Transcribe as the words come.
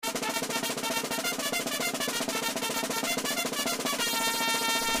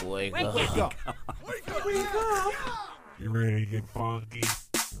Wake up. Wake up. Wake up. You ready to get funky?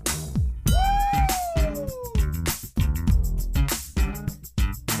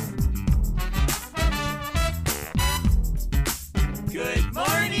 Good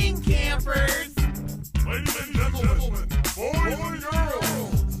morning, campers. Ladies and gentlemen, boys and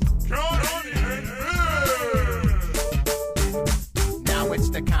girls, Connie and Fish! Now it's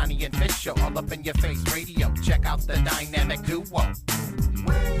the Connie and Fish show, all up in your face radio. Check out the dynamic duo.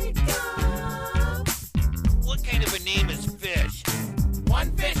 Wake up. What kind of a name is Fish?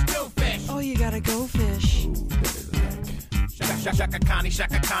 One fish, two fish. Oh, you gotta go fish. Shaka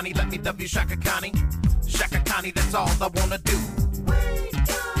Connie, let me W Shaka Connie. Shaka Connie, that's all I wanna do. Wake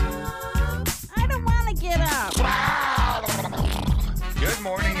up. I don't wanna get up. Good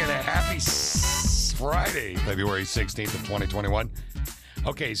morning and a happy Friday, February 16th of 2021.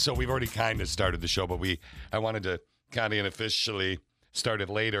 Okay, so we've already kind of started the show, but I wanted to kind of officially start it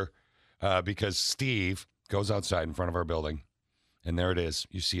later because Steve goes outside in front of our building, and there it is.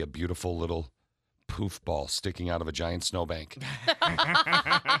 You see a beautiful little poof ball sticking out of a giant snowbank.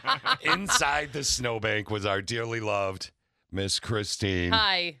 Inside the snowbank was our dearly loved Miss Christine.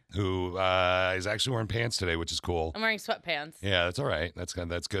 Hi. Who is actually wearing pants today, which is cool. I'm wearing sweatpants. Yeah, that's all right. That's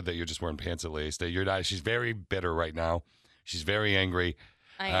good that you're just wearing pants at least. You're not. She's very bitter right now. She's very angry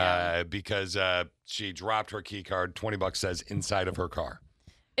I am. because she dropped her key card. $20 says inside of her car.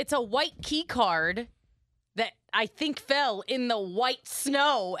 It's a white key card that I think fell in the white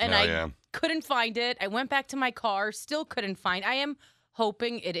snow, and I couldn't find it. I went back to my car, still couldn't find. I am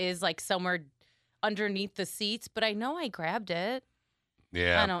hoping it is like somewhere underneath the seats, but I know I grabbed it.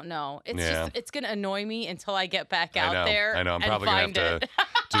 Yeah. I don't know. It's going to annoy me until I get back out there. I know. I'm and probably going find to have it.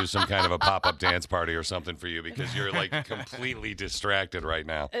 to do some kind of a pop-up dance party or something for you because you're like completely distracted right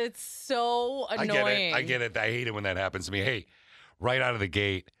now. It's so annoying. I get it. I hate it when that happens to me. Hey, right out of the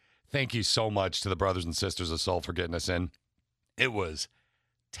gate, thank you so much to the brothers and sisters of Soul for getting us in. It was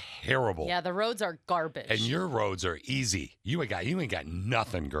terrible. Yeah, the roads are garbage. And your roads are easy. You ain't got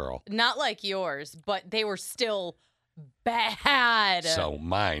nothing, girl. Not like yours, but they were still bad. So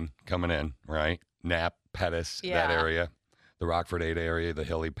mine coming in, right? Knapp, Pettis, that area, the Rockford 8 area, the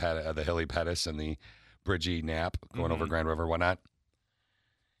Hilly Pettis, and the Bridgie Knapp going over Grand River, whatnot.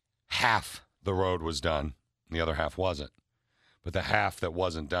 Half the road was done, and the other half wasn't. But the half that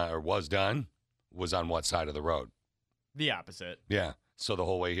wasn't done or was done was on what side of the road? The opposite. Yeah. So the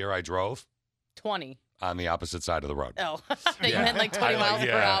whole way here, I drove 20. on the opposite side of the road. Oh, they meant like 20 miles per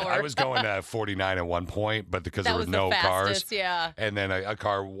hour. I was going at 49 at one point, but because there was no the fastest, cars. Yeah. And then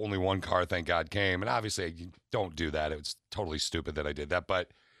only one car, thank God, came. And obviously, you don't do that. It was totally stupid that I did that. But,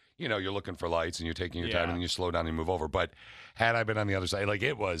 you're looking for lights and you're taking your time and then you slow down and you move over. But had I been on the other side,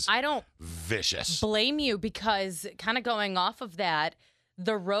 it was I don't vicious. blame you because kind of going off of that,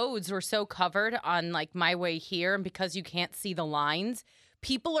 the roads were so covered on like my way here, and because you can't see the lines,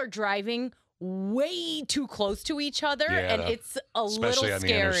 people are driving way too close to each other, and it's a especially little on the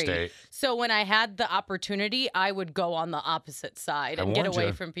scary. interstate. So when I had the opportunity, I would go on the opposite side and get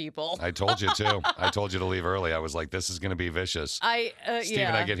away from people. I told you too. I told you to leave early. I was like, this is going to be vicious. Steve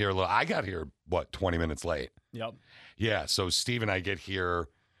and I get here I got here 20 minutes late. Yep. Yeah. So Steve and I get here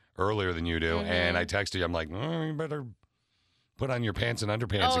earlier than you do, and I texted you. I'm like, you better put on your pants and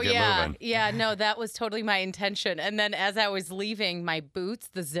underpants and get moving. Yeah, no, that was totally my intention. And then as I was leaving, my boots,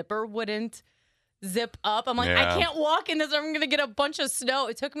 the zipper wouldn't zip up. I'm like, I can't walk in this. I'm going to get a bunch of snow.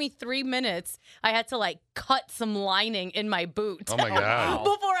 It took me 3 minutes. I had to cut some lining in my boot. Oh my God.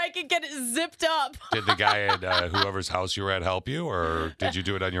 Before I could get it zipped up. Did the guy at whoever's house you were at help you, or did you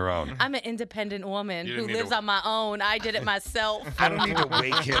do it on your own? I'm an independent woman You who didn't need lives to- on my own. I did it myself. I don't need to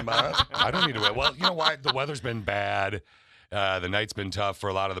wake him up. I don't need to wait. Well, you know why? The weather's been bad. The night's been tough for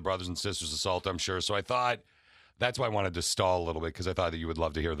a lot of the brothers and sisters of Salt, I'm sure. So I thought that's why I wanted to stall a little bit, because I thought that you would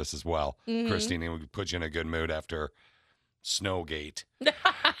love to hear this as well, Christine. It would put you in a good mood after Snowgate.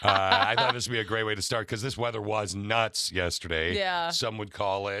 I thought this would be a great way to start because this weather was nuts yesterday. Yeah. Some would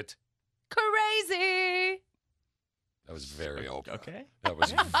call it crazy. That was very Oprah. Okay. That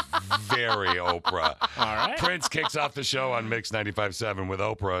was very Oprah. All right. Prince kicks off the show on Mix 95.7 with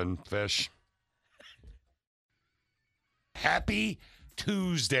Oprah and Fish. Happy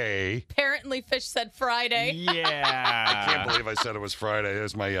Tuesday. Apparently, Fish said Friday. Yeah. I can't believe I said it was Friday. It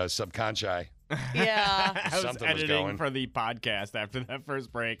was my subconscious. Yeah. I was Something was editing going. for the podcast after that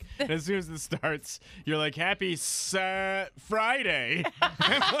first break. And as soon as it starts, you're like, happy Friday.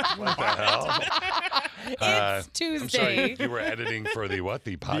 What the hell? It's I'm sorry, Tuesday. you were editing for the what?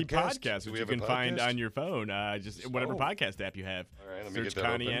 The podcast? The podcast, Do we which you have a can find podcast? on your phone. Just whatever podcast app you have. All right, let me Search get that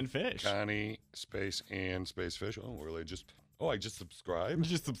Connie open. and Fish. Connie, space, and space fish. Oh, really just Oh, I just subscribed?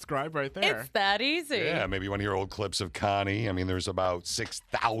 Just subscribe right there. It's that easy. Yeah, maybe you want to hear old clips of Connie. I mean, there's about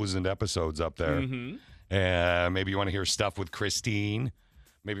 6,000 episodes up there. Maybe you want to hear stuff with Christine.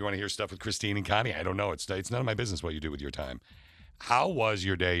 Maybe you want to hear stuff with Christine and Connie. I don't know. It's none of my business what you do with your time. How was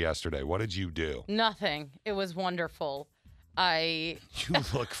your day yesterday? What did you do? Nothing. It was wonderful. You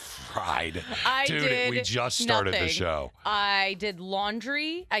look fried. Dude, we just started the show. I did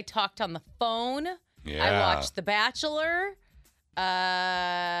laundry. I talked on the phone. Yeah. I watched The Bachelor.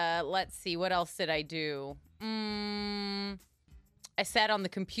 Let's see. What else did I do? I sat on the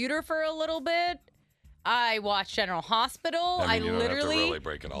computer for a little bit. I watched General Hospital. I mean, you don't literally have to really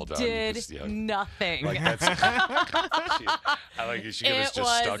break it all down. did Just, nothing. Like that's, I like it. She It was just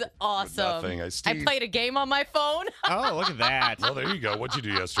was stuck with awesome. nothing. I Steve, played a game on my phone. Oh, look at that. well, there you go. What'd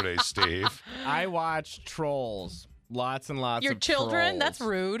you do yesterday, Steve? I watched Trolls. Lots and lots Your of children? Trolls. That's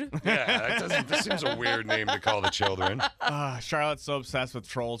rude. Yeah, that seems a weird name to call the children. Charlotte's so obsessed with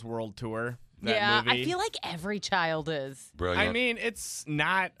Trolls World Tour. That Yeah, movie. I feel like every child is. Brilliant. I mean, it's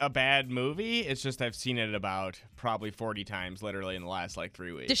not a bad movie. It's just I've seen it about probably 40 times, literally in the last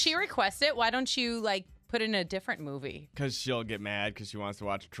 3 weeks. Does she request it? Why don't you put in a different movie? Because she'll get mad because she wants to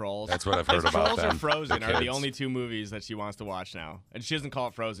watch Trolls. That's what I've heard about Trolls them. or Frozen The are the kids. only 2 movies that she wants to watch now. And she doesn't call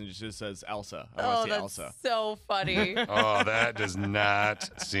it Frozen. She just says Elsa. I Oh, want to see that's Elsa. so funny. Oh, that does not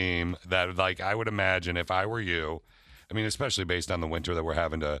seem that I would imagine if I were you, I mean, especially based on the winter that we're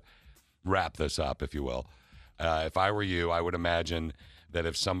having to wrap this up, if you will. If I were you, I would imagine that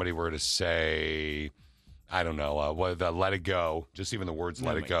if somebody were to say, I don't know, let it go, just even the words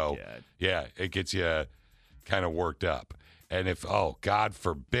let Oh it my go. God. Yeah, it gets you kind of worked up. And if, oh, God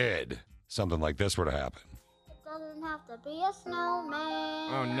forbid, something like this were to happen. It doesn't have to be a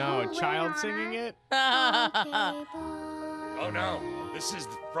snowman. Oh, no. A child singing it? Oh, no. This is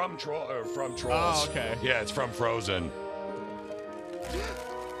from Trolls. Oh, okay. Yeah, it's from Frozen.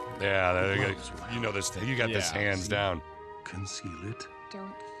 Yeah, you know this. You got this Yeah. hands down. Conceal it.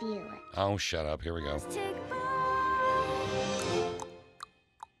 Don't feel it. Oh, shut up. Here we go.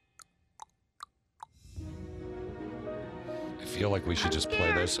 I feel like we should just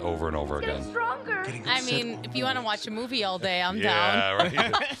play this over and over again. Stronger. I mean, if you want to watch a movie all day, I'm down.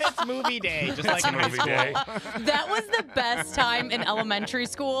 Yeah, right. It's movie day, just like in high Movie school. day. That was the best time in elementary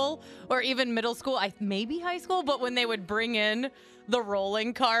school or even middle school, maybe high school, but when they would bring in the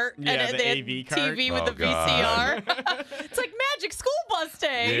rolling cart Yeah, and the they had AV cart. TV with Oh, the God. VCR. It's like Magic School Bus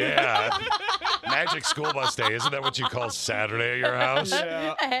Day. Yeah. Magic School Bus Day. Isn't that what you call Saturday at your house?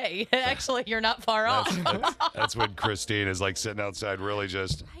 Yeah. Hey, actually, you're not far off. That's when Christine is like sitting outside, really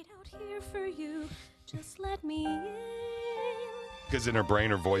just Right out here for you. Just let me in. because in her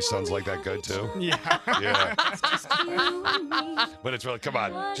brain, her voice sounds like that good too. Yeah. Yeah. Just you and me. But it's really, come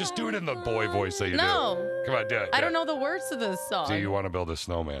on, just do it in the boy voice that you No. do. Come on, do it. I don't know the words to this song. Do you want to build a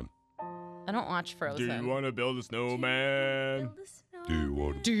snowman? I don't watch Frozen. Do you want to build a snowman? Build a snowman. Do you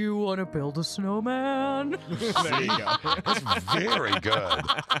want? Do you want to build a snowman? There you go. That's very good.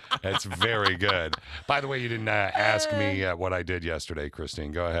 That's very good. By the way, you didn't ask me what I did yesterday,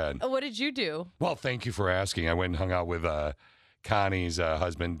 Christine. Go ahead. What did you do? Well, thank you for asking. I went and hung out with Connie's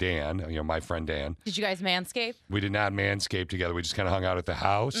husband, Dan, my friend Dan. Did you guys manscape? We did not manscape together. We just kind of hung out at the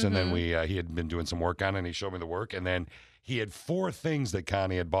house, and then he had been doing some work on it, and he showed me the work. And then he had 4 things that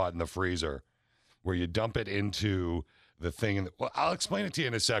Connie had bought in the freezer where you dump it into the thing. Well, I'll explain it to you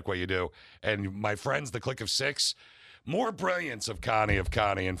in a sec what you do. And my friends, the Click of 6, more brilliance of Connie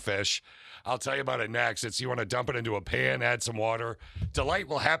and Fish. I'll tell you about it next. It's you want to dump it into a pan, add some water. Delight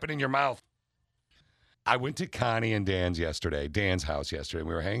will happen in your mouth. I went to Connie and Dan's house yesterday, and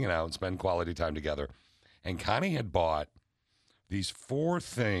we were hanging out and spending quality time together. And Connie had bought these 4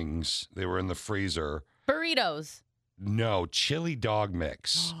 things. They were in the freezer. Burritos. No, chili dog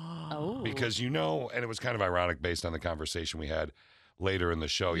mix. Oh. Because and it was kind of ironic based on the conversation we had later in the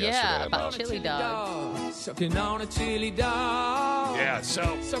show Yeah, yesterday about chili dogs. Sucking on a chili dog. Yeah,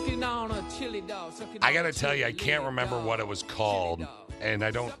 so Sucking on a chili dog. Sucking I on got to a tell you, I chili can't remember dog. what it was called, Chili dog. and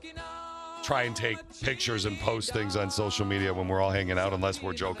I don't Sucking on try and take pictures and post things on social media when we're all hanging out unless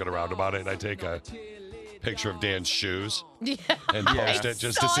we're joking around about it. And I take a picture of Dan's shoes Yeah. and post it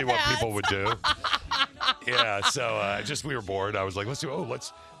just to saw see what that. people would do. Yeah, so we were bored. I was like,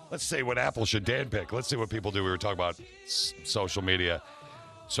 let's say what apple should Dan pick. Let's see what people do. We were talking about social media.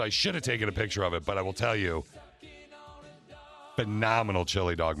 So I should have taken a picture of it, but I will tell you, phenomenal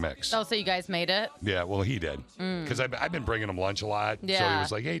chili dog mix. Oh, so you guys made it? Yeah, well, he did. Because I've been bringing him lunch a lot. So he Yeah.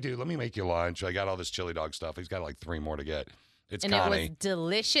 was like, hey, dude, let me make you lunch. I got all this chili dog stuff. He's got 3 more to get. It's And Connie. it was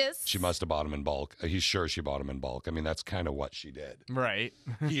delicious. She must have bought them in bulk. He's sure she bought them in bulk. I mean, that's kind of what she did. Right.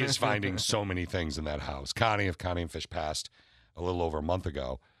 He is finding so many things in that house. Connie of Connie and Fish Past a little over a month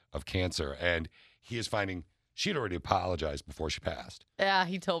ago of cancer, and he is finding she'd already apologized before she passed. Yeah,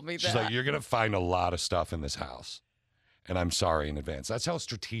 he told me She's that. like, you're going to find a lot of stuff in this house, and I'm sorry in advance. That's how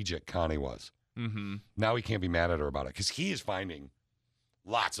strategic Connie was. Mm-hmm. Now he can't be mad at her about it because he is finding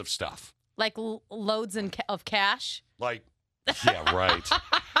lots of stuff. Like loads of cash. Like, yeah, right.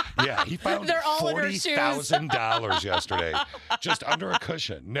 Yeah, he found They're all in her shoes. $40,000 yesterday, just under a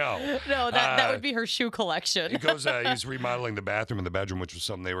cushion. No, that would be her shoe collection. He goes, he's remodeling the bathroom and the bedroom, which was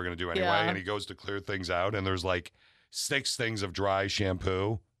something they were going to do anyway. Yeah. And he goes to clear things out, and there's like 6 things of dry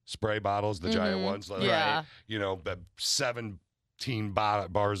shampoo, spray bottles, the giant ones. Like, Yeah. You know, 17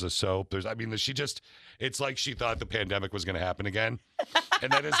 bars of soap. It's like she thought the pandemic was going to happen again.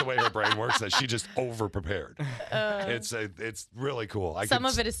 And that is the way her brain works, that she just over-prepared. It's really cool. Some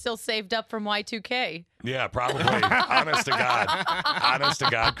of it is still saved up from Y2K. Yeah, probably. Honest to God. Honest to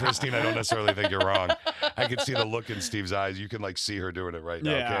God, Christine, I don't necessarily think you're wrong. I can see the look in Steve's eyes. You can, like, see her doing it right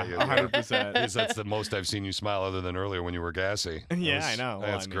now, Yeah, can't you? 100%. Because that's the most I've seen you smile other than earlier when you were gassy. Yeah, I know.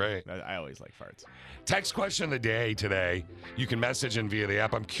 That's great. I always like farts. Text question of the day today. You can message in via the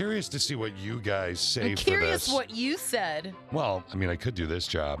app. I'm curious to see what you guys say I'm for this. curious what you said. Well, I mean, I could do this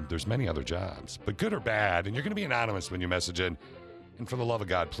job. There's many other jobs, but good or bad, and you're going to be anonymous when you message in. And for the love of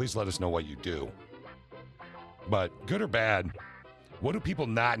God, please let us know what you do. But good or bad, what do people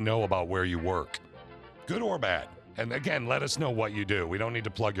not know about where you work? Good or bad? And again, let us know what you do. We don't need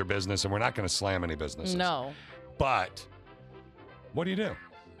to plug your business, and we're not going to slam any businesses. No. But what do you do?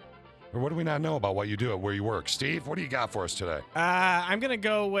 Or what do we not know about what you do at where you work? Steve, what do you got for us today? I'm going to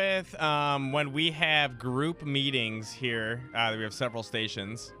go with when we have group meetings here. We have several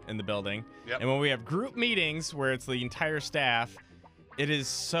stations in the building. Yep. And when we have group meetings where it's the entire staff, it is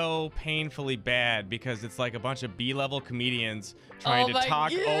so painfully bad because it's like a bunch of B-level comedians trying to my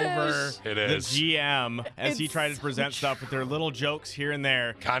talk gosh. over It the is. GM as he It's tries to present stuff with their little jokes here and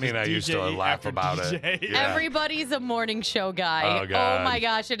there. Connie and I Just used to DJ laugh after about it. DJ. Yeah. Everybody's a morning show guy. Oh, God. my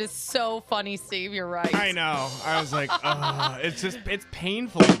gosh, it is so funny, Steve. You're right. I know. I was like, it's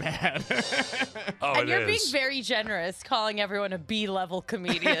painfully bad. Oh, And it you're being is. very generous, calling everyone a B-level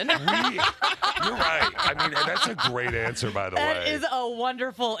comedian. You're right. I mean, and that's a great answer, by the That way. is a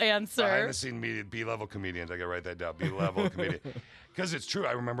wonderful Behind answer. the scene B-level comedians. I got to write that down. B-level comedian. Because it's true.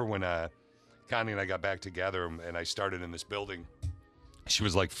 I remember when Connie and I got back together and I started in this building. She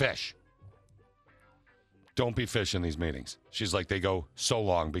was like, Fish, don't be Fish in these meetings. She's like, they go so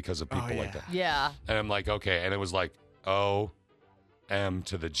long because of people like that. Yeah. And I'm like, okay. And it was like, O-M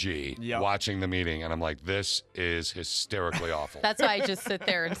to the G, Yep. watching the meeting. And I'm like, this is hysterically awful. That's why I just sit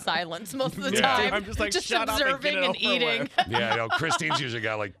there in silence most of the Yeah. time. I'm just like, shut up and observing get it and over eating. with. Yeah, I know. Christine's usually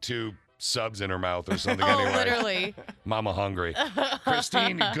got like 2 subs in her mouth or something Oh, anyway. literally. Mama hungry.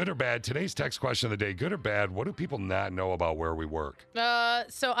 Christine, good or bad? Today's text question of the day, good or bad? What do people not know about where we work?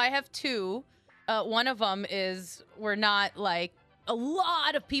 So I have 2. One of them is we're not like a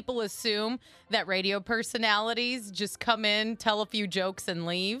lot of people assume that radio personalities just come in, tell a few jokes, and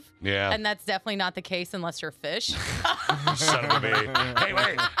leave. Yeah. And that's definitely not the case unless you're Fish. Son of a bee. Hey,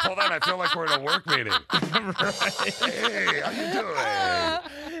 wait. Hold on. I feel like we're in a work meeting. Hey, how you doing?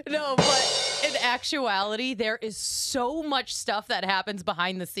 No, but in actuality, there is so much stuff that happens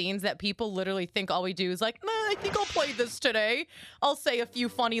behind the scenes that people literally think all we do is like, nah, I think I'll play this today. I'll say a few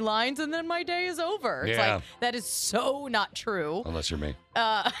funny lines and then my day is over. It's Yeah. like, that is so not true. Unless you're me.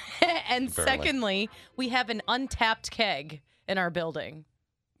 And Apparently. secondly, we have an untapped keg in our building.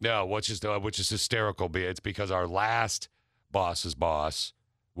 No, which is hysterical. It's because our last boss's boss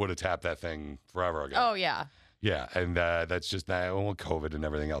would have tapped that thing forever ago. Oh, yeah. Yeah, and that's just COVID and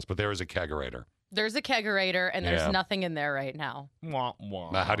everything else. But there is a kegerator. There's a kegerator and there's Yeah. nothing in there right now. Wah, wah.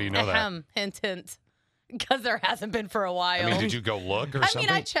 Now, how do you know that? Ahem, hint, hint. Because there hasn't been for a while. I mean, did you go look or I something?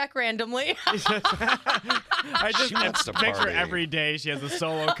 mean, I check randomly. I just She wants to picture party. every day she has a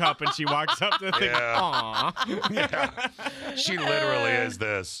solo cup and she walks up to the thing. Yeah. Aw. Yeah. She literally is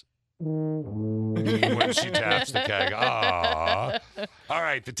this. When she taps the keg. Aww. All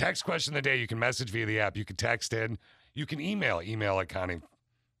right, the text question of the day, you can message via the app. You can text in. You can email at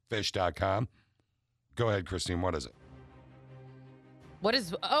conniefish.com. Go ahead, Christine. What is it? What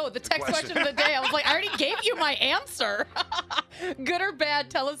is, the text question. question of the day. I was like, I already gave you my answer. Good or bad,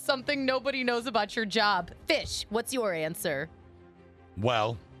 tell us something nobody knows about your job. Fish, what's your answer?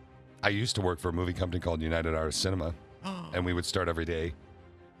 Well, I used to work for a movie company called United Artists Cinema, and we would start every day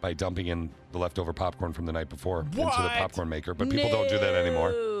by dumping in the leftover popcorn from the night before into the What? popcorn maker. But people don't do that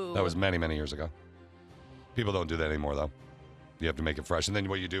anymore. No. That was many, many years ago. People don't do that anymore, though. You have to make it fresh. And then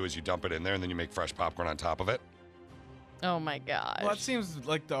what you do is you dump it in there, and then you make fresh popcorn on top of it. Oh my gosh. Well, that seems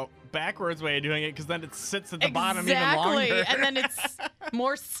like the backwards way of doing it because then it sits at the bottom even Exactly. longer. And then it's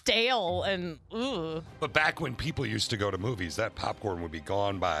more stale and ooh. But back when people used to go to movies, that popcorn would be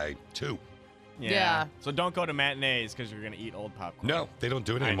gone by 2. Yeah. So don't go to matinees because you're going to eat old popcorn. No, they don't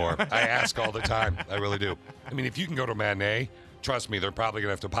do it I anymore. know. I ask all the time. I really do. I mean, if you can go to a matinee, trust me, they're probably going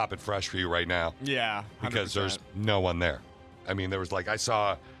to have to pop it fresh for you right now. Yeah. 100%. Because there's no one there. I mean, there was I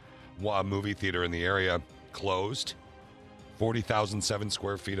saw a movie theater in the area closed, 40,007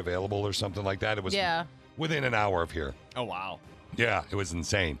 square feet available or something like that. It was within an hour of here. Oh, wow. Yeah, it was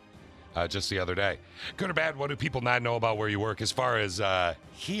insane. Just the other day. Good or bad, what do people not know about where you work? As far as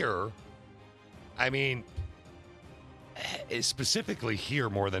here, I mean, specifically here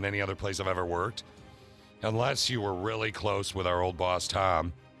more than any other place I've ever worked, unless you were really close with our old boss,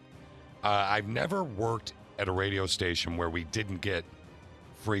 Tom, I've never worked at a radio station where we didn't get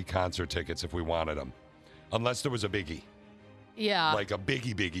free concert tickets if we wanted them, unless there was a biggie. Yeah. Like a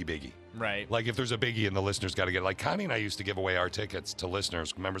biggie. Right. Like if there's a biggie and the listeners got to get it. Like Connie and I used to give away our tickets to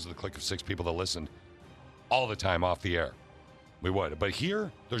listeners, members of the Click of 6 people that listened all the time off the air. We would. But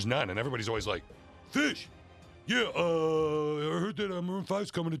here, there's none. And everybody's always like, Fish, yeah, I heard that Maroon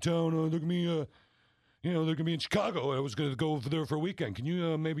 5's coming to town. They're going to be, they're going to be in Chicago. I was going to go over there for a weekend. Can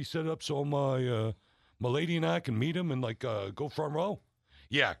you maybe set it up so my lady and I can meet him and go front row?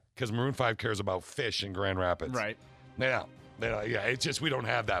 Yeah, because Maroon 5 cares about Fish in Grand Rapids. Right. Yeah, it's just we don't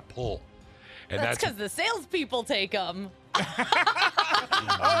have that pull. And that's because the salespeople take them. Wow.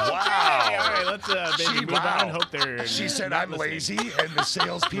 All right, let's maybe move on. Hope they're She said, not I'm listening. lazy and the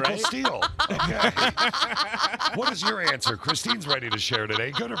salespeople Right? steal. Okay. What is your answer? Christine's ready to share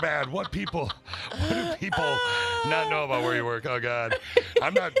today. Good or bad? What do people not know about where you work? Oh, God.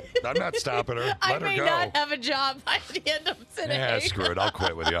 I'm not stopping her. I Let her may go. not have a job by the end of today. Yeah, screw it. I'll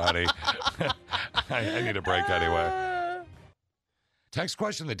quit with you, honey. I need a break anyway. Text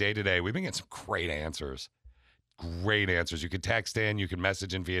question of the day today. We've been getting some great answers. Great answers. You can text in, you can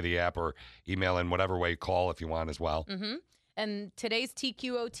message in via the app or email in whatever way, call if you want as well. Mm-hmm. And today's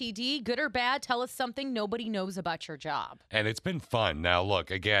TQOTD, good or bad, tell us something nobody knows about your job. And it's been fun. Now, look,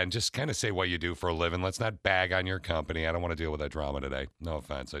 again, just kind of say what you do for a living. Let's not bag on your company. I don't want to deal with that drama today. No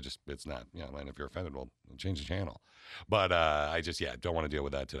offense. It's not, and if you're offended, we'll change the channel. But I just, don't want to deal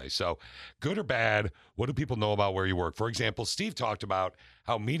with that today. So good or bad, what do people know about where you work? For example, Steve talked about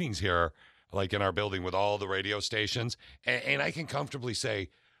how meetings here, like in our building with all the radio stations, and I can comfortably say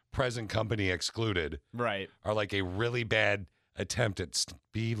present company excluded, right, are like a really bad attempt at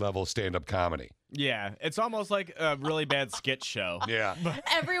B-level stand-up comedy. Yeah, it's almost like a really bad skit show. Yeah.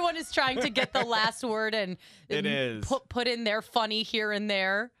 Everyone is trying to get the last word and It is. put in their funny here and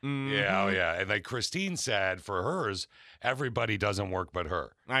there. Mm-hmm. Yeah, oh yeah. And like Christine said, for hers, everybody doesn't work but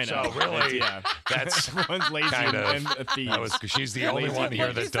her. I know. So really, Yeah. that's Everyone's lazy kind of, and a thief. she's the only Lazy one and here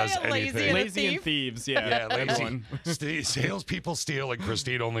What'd you that does say, lazy anything. and a Lazy and thief? thieves, yeah. Yeah, lazy. Everyone. Salespeople steal and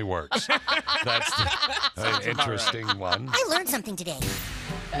Christine only works. That's an interesting one. I learned something today.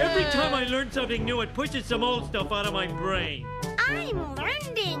 Every time I learn something new, it pushes some old stuff out of my brain. I'm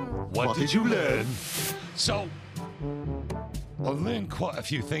learning. What did you learn? So, I learned quite a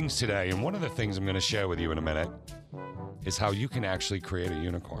few things today, and one of the things I'm going to share with you in a minute is how you can actually create a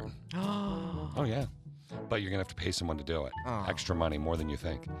unicorn. Oh, yeah. But you're going to have to pay someone to do it. Extra money, more than you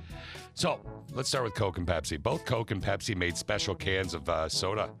think. So, let's start with Coke and Pepsi. Both Coke and Pepsi made special cans of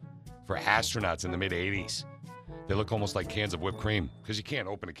soda for astronauts in the mid-'80s. They look almost like cans of whipped cream because you can't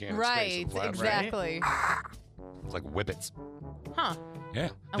open a can in space. Right, with flat, exactly. It's like whippets. Huh. Yeah,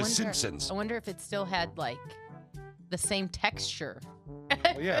 The Simpsons. I wonder if it still had like the same texture.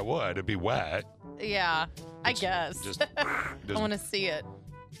 Well, yeah, it would. It'd be wet. Yeah, I guess. Just, I want to see it.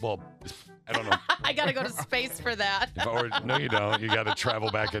 Well, I don't know. I gotta go to space for that. No, you don't. You got to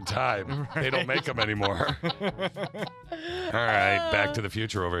travel back in time. They don't make them anymore. All right, Back to the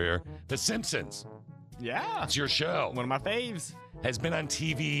Future over here. The Simpsons. Yeah. It's your show. One of my faves. Has been on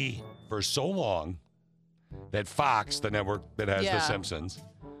TV for so long that Fox, the network that has The Simpsons,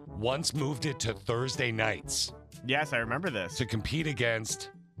 once moved it to Thursday nights. Yes, I remember this. To compete against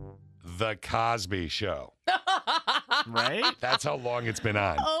The Cosby Show. Right? That's how long it's been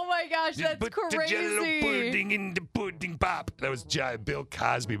on. Oh my gosh, that's Put crazy. the jello pudding in the pudding pop. That was Bill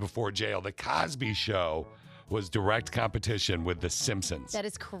Cosby before jail. The Cosby Show was direct competition with The Simpsons. That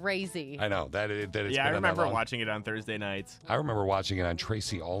is crazy. I know. That it's Yeah, been I on that remember long. watching it on Thursday nights. I remember watching it on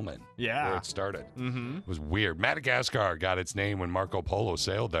Tracy Ullman. Yeah. Where it started. Mm-hmm. It was weird. Madagascar got its name when Marco Polo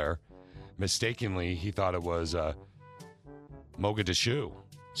sailed there. Mistakenly, he thought it was Mogadishu,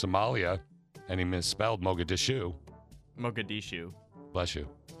 Somalia, and he misspelled Mogadishu. Mogadishu. Bless you.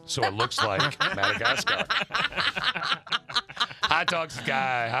 So it looks like Madagascar. Hot dogs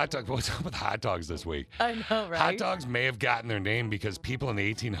guy. Hot dog. What's up with hot dogs this week? I know, right? Hot dogs may have gotten their name because people in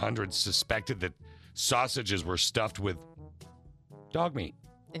the 1800s suspected that sausages were stuffed with dog meat.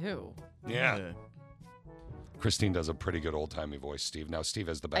 Ew. Yeah. Christine does a pretty good old-timey voice, Steve. Now, Steve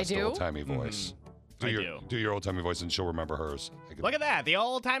has the I best do? old-timey voice. Do your old-timey voice, and she'll remember hers. Look at that. The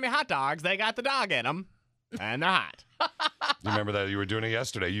old-timey hot dogs, they got the dog in them, and they're hot. You remember that? You were doing it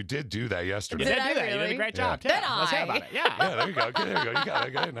yesterday. You did do that yesterday. You did do that. You did a great job, too. Did Let's hear I? about it. Yeah. Yeah, there you go. Okay, there you go. You got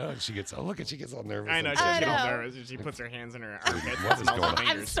it. Okay, no, she gets all nervous. I know. She gets all nervous. She puts her hands in her armpits. What is going on?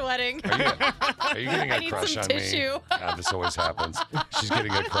 I'm sweating. Are you getting I a need crush some on tissue. me? God, this always happens. She's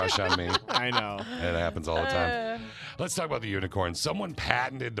getting a crush on me. I know. It happens all the time. Let's talk about the unicorn. Someone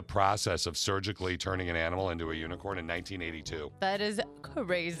patented the process of surgically turning an animal into a unicorn in 1982. That is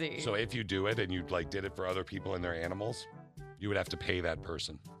crazy. So if you do it and you did it for other people and their animals, you would have to pay that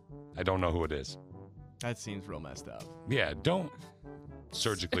person. I don't know who it is. That seems real messed up. Yeah, don't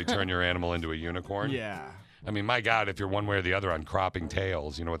surgically turn your animal into a unicorn. Yeah. I mean, my God, if you're one way or the other on cropping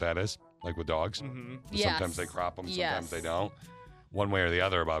tails, you know what that is? Like with dogs? Mm-hmm. Sometimes they crop them, sometimes they don't. One way or the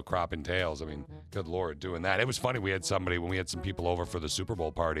other about cropping tails. I mean, good Lord, doing that. It was funny. When we had some people over for the Super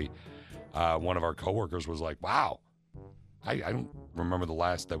Bowl party, one of our coworkers was like, wow, I don't remember the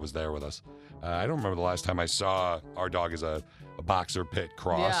last that was there with us. I don't remember the last time I saw our dog as a boxer pit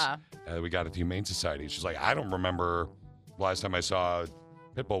cross. Yeah. We got at the Humane Society. She's like, I don't remember the last time I saw a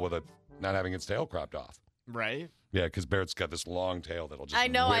pit bull with not having its tail cropped off. Right? Yeah, because Barrett's got this long tail that'll just I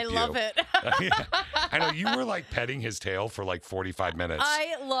know, whip I love you. it. I know, you were like petting his tail for like 45 minutes.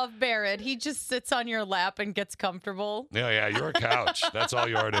 I love Barrett. He just sits on your lap and gets comfortable. Yeah, you're a couch. That's all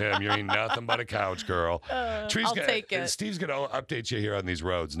you are to him. You ain't nothing but a couch, girl. I'll take it. Steve's going to update you here on these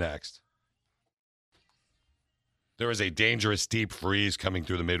roads next. There is a dangerous deep freeze coming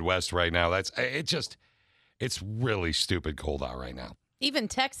through the Midwest right now. It's really stupid cold out right now. Even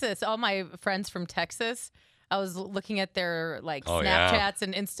Texas, all my friends from Texas, I was looking at their Oh, yeah. Snapchats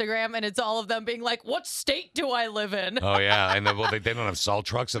and Instagram, and it's all of them being like, what state do I live in? Oh, yeah. And they don't have salt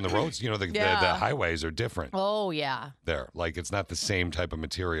trucks and the roads. The highways are different. Oh, yeah. There. Like, it's not the same type of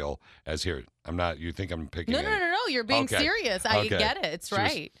material as here. You think I'm picking No. You're being serious. I get it. It's She was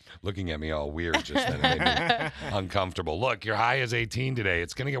right. looking at me all weird just then. It made me uncomfortable. Look, your high is 18 today.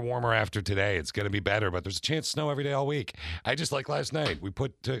 It's going to get warmer after today. It's going to be better, but there's a chance of snow every day all week. I just like last night. We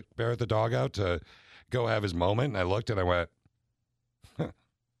put Barrett the dog out to go have his moment, and I looked and I went,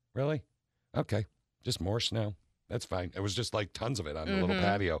 really? Okay. Just more snow. That's fine. It was just like tons of it on the little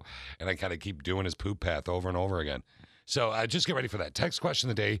patio, and I kind of keep doing his poop path over and over again. So just get ready for that. Text question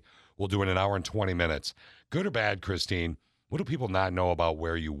of the day. We'll do in an hour and 20 minutes. Good or bad, Christine? What do people not know about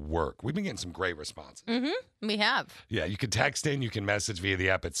where you work? We've been getting some great responses. Mm-hmm. We have. Yeah, you can text in. You can message via the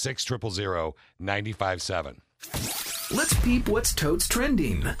app at 600-957. Let's peep what's totes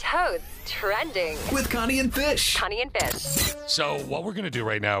trending. Toads trending. With Connie and Fish. Connie and Fish. So what we're going to do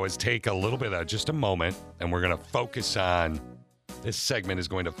right now is take a little bit of just a moment, and we're going to focus on, this segment is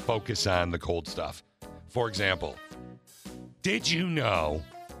going to focus on the cold stuff. For example, did you know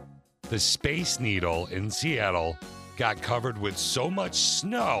the Space Needle in Seattle got covered with so much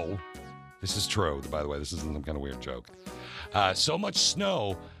snow? This is true, by the way. This isn't some kind of weird joke. So much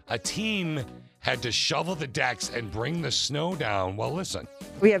snow, a team had to shovel the decks and bring the snow down. Well, listen.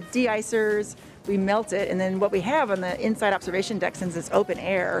 We have de-icers, we melt it, and then what we have on the inside observation deck, since it's open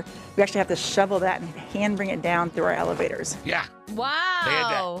air, we actually have to shovel that and hand bring it down through our elevators. Yeah. Wow. They had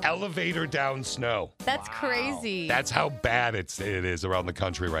to elevator down snow. That's crazy. That's how bad it is around the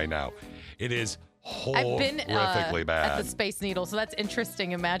country right now. It is I've been horrifically bad. at the Space Needle, so that's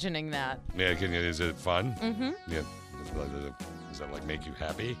interesting imagining that. Yeah, is it fun? Mm-hmm. Yeah. Does that make you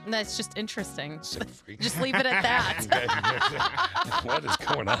happy? That's just interesting. Sick freak. Just leave it at that. What is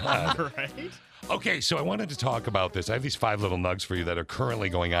going on? Right? Okay, so I wanted to talk about this. I have these 5 little nugs for you that are currently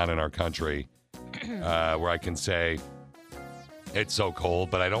going on in our country where I can say it's so cold,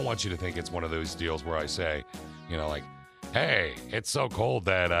 but I don't want you to think it's one of those deals where I say, hey, it's so cold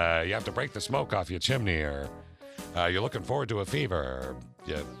that you have to break the smoke off your chimney, or you're looking forward to a fever, or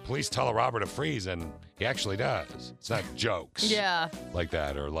police tell a robber to freeze, and he actually does. It's not jokes. Yeah. Like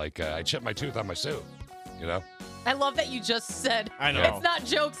that, or I chipped my tooth on my suit, I love that you just said I know. it's not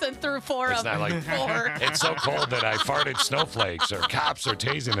jokes and threw 4 It's of not like 4. it's so cold that I farted snowflakes, or cops are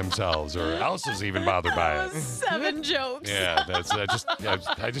tasing themselves, or else is even bothered by it. 7 jokes. Yeah, I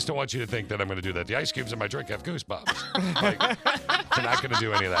just don't want you to think that I'm going to do that. The ice cubes in my drink have goosebumps. I'm not going to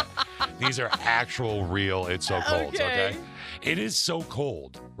do any of that. These are actual, real, it's so cold, okay? It is so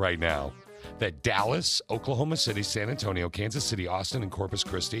cold right now that Dallas, Oklahoma City, San Antonio, Kansas City, Austin, and Corpus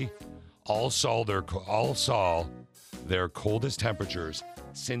Christi all saw their coldest temperatures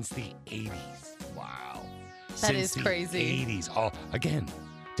since the 80s. Wow. That is crazy. 80s. Oh, again,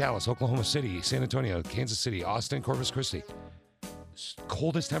 Dallas, Oklahoma City, San Antonio, Kansas City, Austin, Corpus Christi.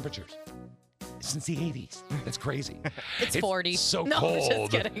 Coldest temperatures since the 80s. That's crazy. It's 40. So No, I'm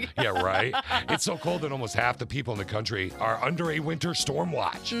cold. just kidding. Yeah, right? It's so cold that almost half the people in the country are under a winter storm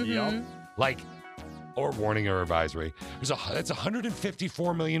watch. Mhm. Like, or warning or advisory. That's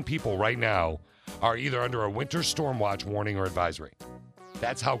 154 million people right now are either under a winter storm watch, warning, or advisory.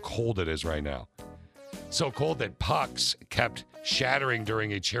 That's how cold it is right now. So cold that pucks kept shattering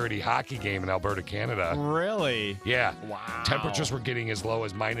during a charity hockey game in Alberta, Canada. Really? Yeah. Wow. Temperatures were getting as low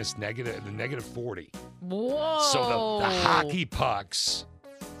as negative 40. Whoa. So the hockey pucks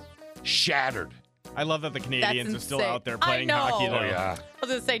shattered. I love that the Canadians are still insane. out there I playing know. hockey, though. Oh, yeah. I was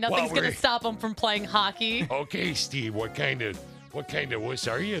going to say, nothing's going to stop them from playing hockey. Okay, Steve, what kind of wuss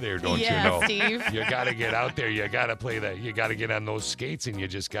are you there, don't Yeah, you know? Steve. You got to get out there. You got to play that. You got to get on those skates, and you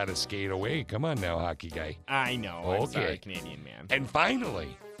just got to skate away. Come on now, hockey guy. I know. Okay. I'm sorry, Canadian man. And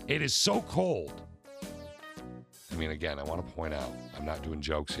finally, it is so cold. I mean, again, I want to point out, I'm not doing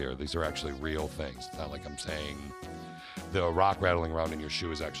jokes here. These are actually real things. It's not like I'm saying the rock rattling around in your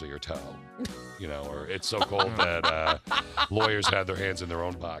shoe is actually your toe. You know, or it's so cold that lawyers had their hands in their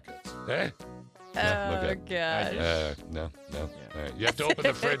own pockets. Eh? No, Oh, okay. God. No. All right. You have to open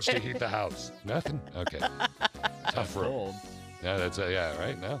the fridge to heat the house. Nothing? Okay. Tough room. Cold. Yeah, that's yeah,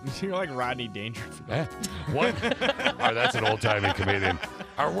 right? No. You're like Rodney Dangerfield. Eh? What? All right, that's an old-timey comedian.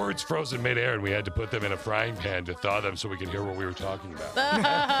 Our words froze in midair, and we had to put them in a frying pan to thaw them so we could hear what we were talking about.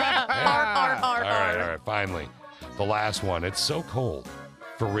 All right. Finally, the last one. It's so cold.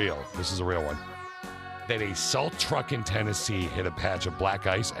 For real. This is a real one. That a salt truck in Tennessee hit a patch of black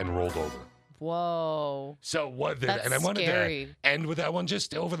ice and rolled over. Whoa. So what? That's and I wanted scary. to end with that one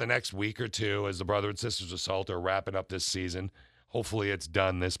just over the next week or two as the Brother and Sisters of Salt are wrapping up this season. Hopefully it's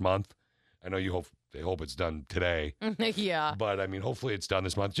done this month. I know they hope it's done today. Yeah. But I mean, hopefully it's done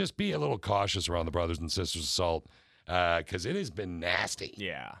this month. Just be a little cautious around the Brothers and Sisters of Salt because it has been nasty.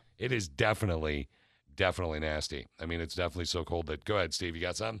 Yeah. It is definitely nasty. I mean, it's definitely so cold that. Go ahead, Steve. You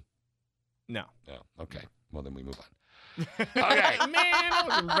got some? No. No. Okay. Well, then we move on. Okay. Man, I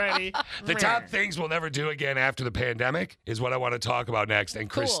wasn't ready. The top things we'll never do again after the pandemic is what I want to talk about next. And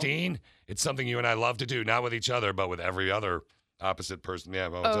Cool. Christine, it's something you and I love to do, not with each other, but with every other opposite person. Yeah,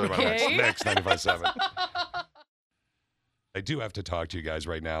 well, we'll talk about next 95.7. I do have to talk to you guys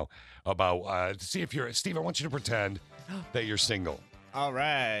right now about to see if you're Steve. I want you to pretend that you're single. All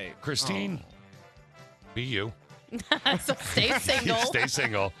right. Christine, be you. So stay single. Stay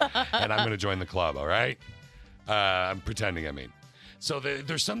single, and I'm going to join the club. All right. I'm pretending. I mean, so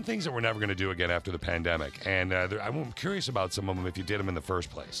there's some things that we're never going to do again after the pandemic, and I'm curious about some of them if you did them in the first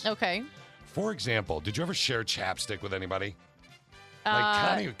place. Okay. For example, did you ever share chapstick with anybody?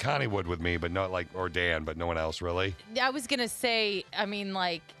 Like Connie would with me, but not or Dan, but no one else really. I was going to say, I mean,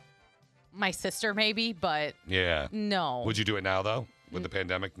 like, my sister maybe, but Yeah. no. Would you do it now though, with the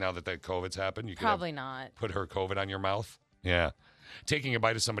pandemic? Now that COVID's happened, you could Probably not. put her COVID on your mouth. Yeah. Taking a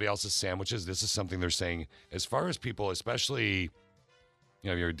bite of somebody else's sandwiches. This is something they're saying as far as people, especially,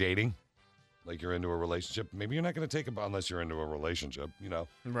 you're dating, like you're into a relationship. Maybe you're not going to take unless you're into a relationship,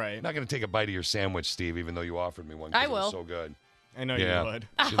 Right. You're not going to take a bite of your sandwich, Steve, even though you offered me one. 'Cause I it was will. so good. I know Yeah. you would.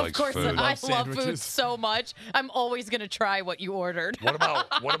 She Of likes course, food. I love food sandwiches. so much. I'm always going to try what you ordered. What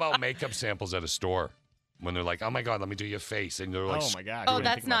about makeup samples at a store? When they're like, oh my God, let me do your face. And they're like, Oh my God. Oh, you didn't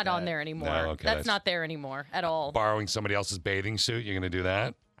that's think about not on that. there anymore. No, okay, that's that's- not there anymore at all. borrowing somebody else's bathing suit. You're going to do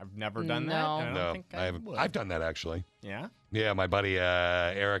that? I've never done that. No. and I don't No, think I haven't. would. I've done that actually. Yeah. Yeah, my buddy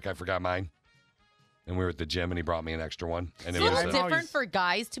Eric, I forgot mine. And we were at the gym and he brought me an extra one. And It's it a was little a- different for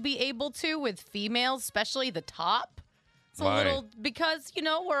guys to be able to with females, especially the top. It's a Why? little because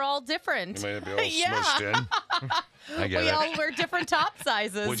we're all different. You might be all Yeah. smushed in. I get We it. all wear different top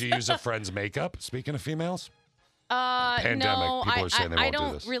sizes. Would you use a friend's makeup? Speaking of females? Pandemic, No, people are saying they I won't do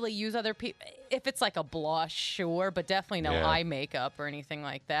don't this. really use other people. If it's like a blush, sure, but definitely no Yeah. eye makeup or anything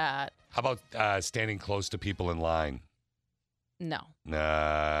like that. How about standing close to people in line? No.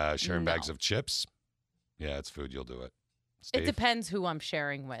 Sharing bags No. of chips? Yeah, it's food. You'll do it. It Steve? depends who I'm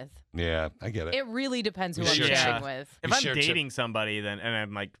sharing with. Yeah, I get it. It really depends who You I'm share sharing chip- with. If You I'm share chip- dating somebody, and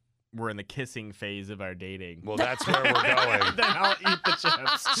I'm like, we're in the kissing phase of our dating. Well, that's where we're going. Then I'll eat the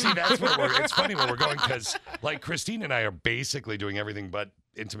chips. See, that's where it's funny where we're going because, like, Christine and I are basically doing everything but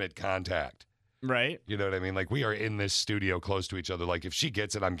intimate contact. Right. You know what I mean? Like, we are in this studio close to each other. Like, if she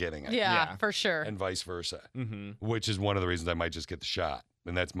gets it, I'm getting it. Yeah, Yeah. for sure. And vice versa, Mm-hmm. which is one of the reasons I might just get the shot.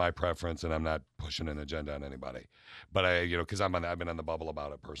 And that's my preference, and I'm not pushing an agenda on anybody. But because I've been on the bubble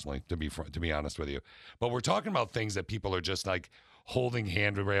about it personally, to be honest with you. But we're talking about things that people are just like holding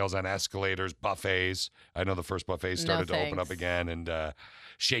handrails on escalators, buffets. I know the first buffet started to open up again, and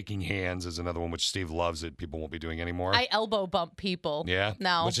shaking hands is another one, which Steve loves it. People won't be doing anymore. I elbow bump people. Yeah?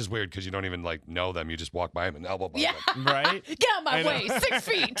 No. Which is weird because you don't even like know them. You just walk by them and elbow bump them. Right? Get out of my way. 6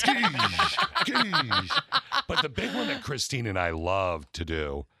 feet. Jeez. But the big one that Christine and I love to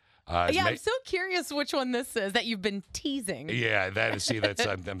do. I'm so curious which one this is that you've been teasing. Yeah,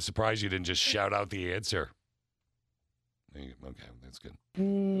 I'm surprised you didn't just shout out the answer. Okay, that's good.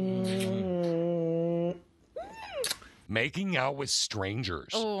 Making out with strangers.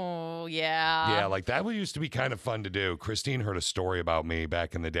 Oh, yeah. Yeah, like that used to be kind of fun to do. Christine heard a story about me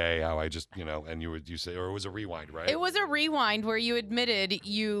back in the day, how I just, and you say, or it was a rewind, right? It was a rewind where you admitted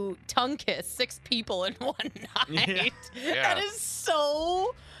you tongue kissed 6 people in one night. Yeah. That is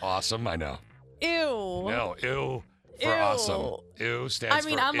so awesome, I know. ew. No, ew for awesome. Ew stands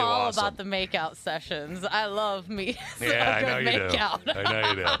for I'm ew all awesome. about the makeout sessions. I love me. Yeah, I know you makeout. do. I know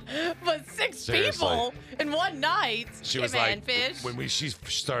you do. But 6 Seriously. people in one night. She was like, fish. when she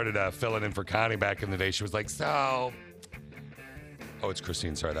started filling in for Connie back in the day, she was like, so. Oh, it's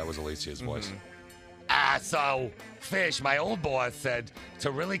Christine. Sorry, that was Alicia's voice. So, Fish, my old boss said,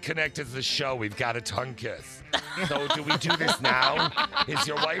 to really connect to the show, we've got a tongue kiss. So, do we do this now? Is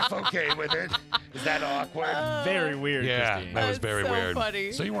your wife okay with it? Is that awkward? Very weird, Yeah, Christine. that was very so weird.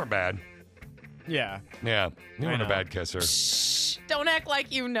 funny. So, you weren't bad. Yeah. Yeah, you weren't a know. bad kisser. Don't act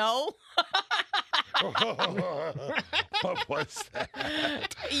like you know. What was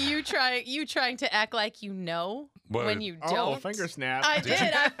that? You trying to act like you know What? when you don't. Oh, finger snap. I did.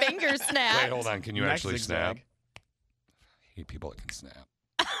 I finger snapped. Wait, hold on. Can you Next actually zigzag. snap? I hate people that can snap.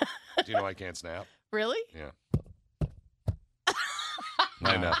 Do you know I can't snap? Really? Yeah.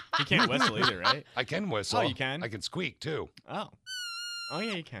 I know. You can't whistle either, right? I can whistle. Oh, you can? I can squeak, too. Oh. Oh,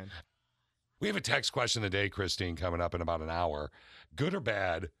 yeah, you can. We have a text question of the day, Christine, coming up in about an hour. Good or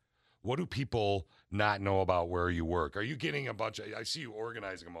bad, what do people not know about where you work? Are you getting a bunch of... I see you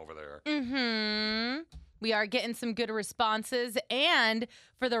organizing them over there. Mm-hmm. We are getting some good responses. And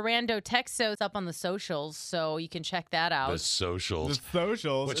for the rando textos up on the socials, so you can check that out. The socials. The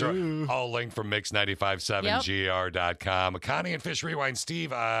socials. Which Ooh. are all linked from mix957gr.com. Connie and Fish Rewind. Steve,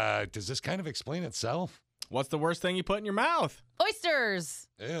 does this kind of explain itself? What's the worst thing you put in your mouth? Oysters.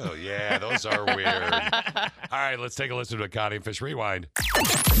 Ew, yeah, those are weird. All right, let's take a listen to a Connie and Fish Rewind.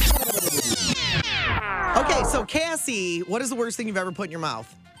 Okay, so Cassie, what is the worst thing you've ever put in your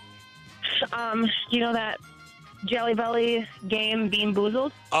mouth? You know that Jelly Belly game, Bean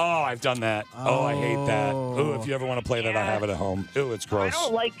Boozled? Oh, I've done that. Oh, I hate that. Ooh, if you ever want to play that, I have it at home. Ooh, it's gross. I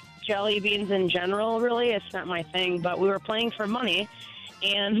don't like jelly beans in general, really. It's not my thing, but we were playing for money.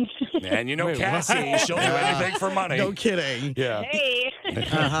 And you know Cassie, she'll do anything for money. No kidding. Yeah. Hey,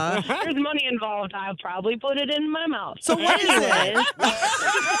 there's money involved. I'll probably put it in my mouth. So what is it? Anyways.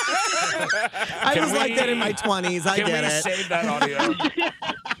 I was like that in my 20s. I get Can we it. save that audio?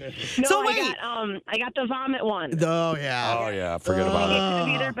 No, So wait. I got the vomit one. Oh, yeah. Oh, yeah. Forget about It it. could have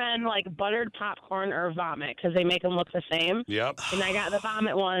either been like buttered popcorn or vomit because they make them look the same. Yep. And I got the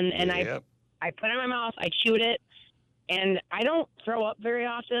vomit one, and Yep. I put it in my mouth. I chewed it, and I don't throw up very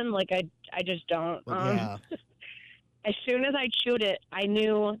often. Like I just don't. Yeah. As soon as I chewed it, I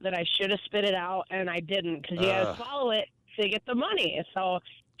knew that I should have spit it out, and I didn't because you got to swallow it to get the money. So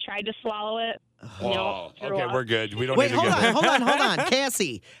tried to swallow it. Oh, threw Okay, up. we're good. We don't Wait, need to hold get on, hold on.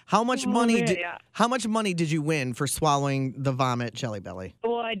 Cassie, how much money yeah. how much money did you win for swallowing the vomit Jelly Belly?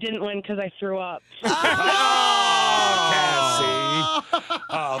 Well, I didn't win because I threw up. Oh, Cassie.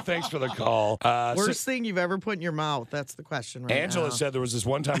 Oh, thanks for the call. Worst thing you've ever put in your mouth? That's the question right Angela now. said there was this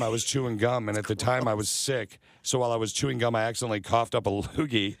one time I was chewing gum, and at the time I was sick. So while I was chewing gum, I accidentally coughed up a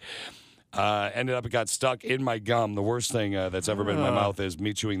loogie. Ended up, it got stuck in my gum. The worst thing that's ever been in my mouth is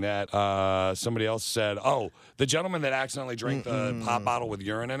me chewing that. Somebody else said, oh, the gentleman that accidentally drank the pop bottle with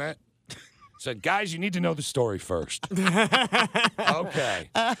urine in it said, guys, you need to know the story first. Okay.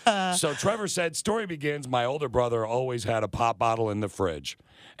 So Trevor said, story begins, my older brother always had a pop bottle in the fridge.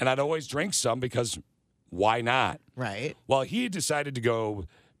 And I'd always drink some because why not? Right. Well, he decided to go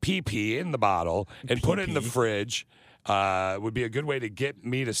pee in the bottle and put it in the fridge. Would be a good way to get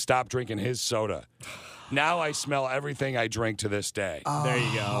me to stop drinking his soda. Now I smell everything I drink to this day. There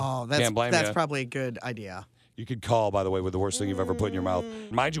you go. Oh, that's, Can't blame that's ya. probably a good idea. You could call, by the way, with the worst thing you've ever put in your mouth.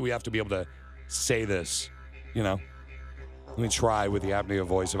 Mind you, we have to be able to say this, you know. Let me try with the apnea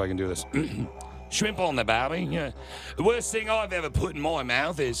voice if I can do this. Shrimp on the barbie. Yeah. The worst thing I've ever put in my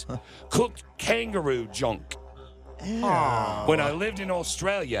mouth is cooked kangaroo junk. When I lived in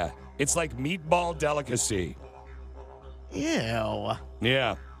Australia, it's like meatball delicacy. Ew.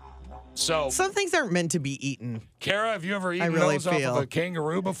 Yeah. So some things aren't meant to be eaten. Kara, have you ever eaten really those off of a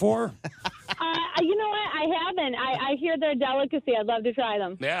kangaroo before? You know what? I haven't. I hear they're a delicacy. I'd love to try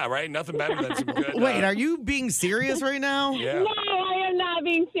them. Yeah, right? Nothing better than some good... Wait, are you being serious right now? Yeah. No, I am not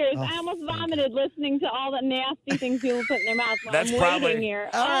being serious. Oh, I almost vomited listening to all the nasty things people put in their mouth while That's I'm probably... waiting here.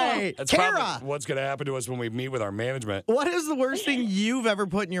 All right. That's Kara, probably what's going to happen to us when we meet with our management. what is the worst thing you've ever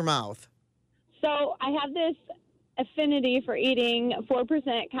put in your mouth? So I have this affinity for eating 4%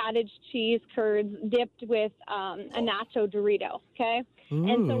 cottage cheese curds dipped with a nacho Dorito, okay?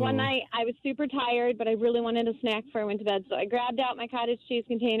 And so one night I was super tired, but I really wanted a snack before I went to bed. So I grabbed out my cottage cheese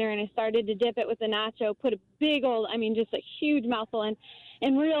container and I started to dip it with the nacho, put a big old, just a huge mouthful in,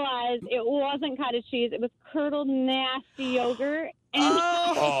 and realized it wasn't cottage cheese. It was curdled, nasty yogurt. And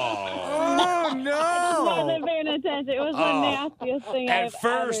Oh, no. I wasn't paying attention. It was the nastiest thing I've At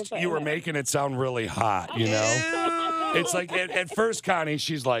first, ever you put were in it. making it sound really hot, you know? It's like, at first, Connie,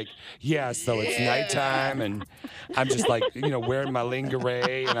 she's like, yeah, so it's nighttime, and I'm just like, wearing my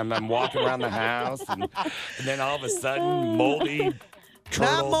lingerie, and I'm walking around the house, and then all of a sudden, moldy,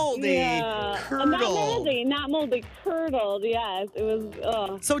 curdled. Not moldy, Yeah. curdled. Not moldy, curdled. Yes, it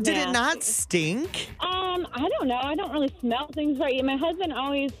was. So did it nasty. not stink? I don't know. I don't really smell things right. My husband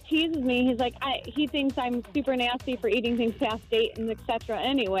always teases me. He's like, he thinks I'm super nasty for eating things past date and etc.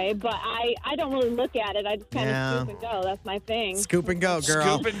 Anyway, but I don't really look at it. I just kind of scoop and go. That's my thing. Scoop and go,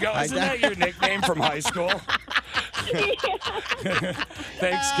 girl. Scoop and go. Isn't that your nickname from high school?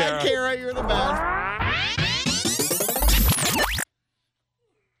 Thanks, Kara. Kara, you're the best.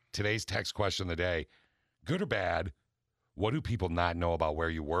 Today's text question of the day, good or bad, what do people not know about where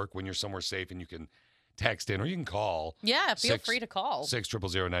you work when you're somewhere safe and you can text in or you can call? Yeah, feel free to call.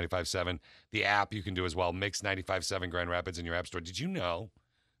 6000957. The app you can do as well, Mix 95.7 Grand Rapids in your app store. Did you know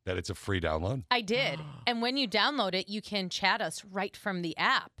that it's a free download? I did. And when you download it, you can chat us right from the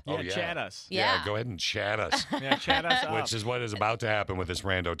app. Yeah, chat us. Yeah. Go ahead and chat us. Yeah, chat us up. Which is what is about to happen with this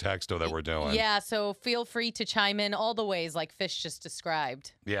rando texto that we're doing. Yeah, so feel free to chime in all the ways like Fish just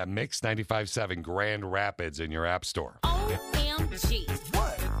described. Yeah, Mix 95.7 Grand Rapids in your app store. OMG.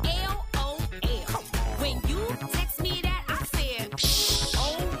 What? LOL. When you text me that, I said,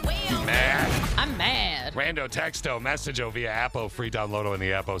 oh, well. Mad. I'm mad. Rando texto, message via Appo, free download in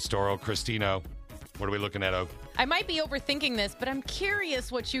the Appo store. Oh, Christino, what are we looking at, I might be overthinking this, but I'm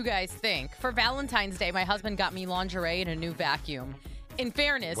curious what you guys think. For Valentine's Day, my husband got me lingerie and a new vacuum. In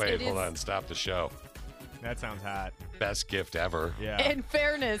fairness, Wait, hold on. Stop the show. That sounds hot. Best gift ever. Yeah. In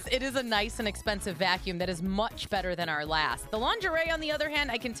fairness, it is a nice and expensive vacuum that is much better than our last. The lingerie, on the other hand,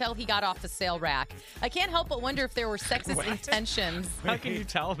 I can tell he got off the sale rack. I can't help but wonder if there were sexist intentions. How can you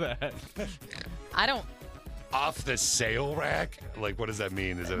tell that? I don't. Off the sale rack? Like, what does that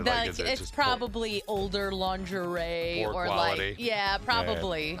mean? Is it like, Like, is it it's just probably older lingerie poor or quality? like, yeah,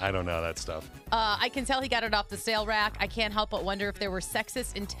 probably. I don't know that stuff. I can tell he got it off the sale rack. I can't help but wonder if there were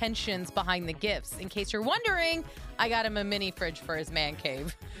sexist intentions behind the gifts. In case you're wondering, I got him a mini fridge for his man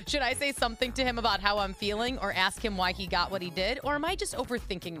cave. Should I say something to him about how I'm feeling or ask him why he got what he did? Or am I just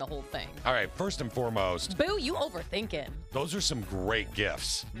overthinking the whole thing? All right, first and foremost, Boo, you overthinking. those are some great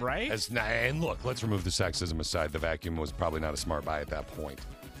gifts. Right? And look, let's remove the sexism aside. The vacuum was probably not a smart buy at that point.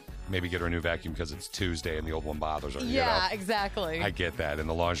 Maybe get her a new vacuum because it's Tuesday and the old one bothers her. Yeah, exactly. I get that. And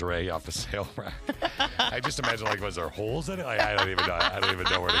the lingerie off the sale rack. I just imagine, like, was there holes in it? Like, I don't even know. I don't even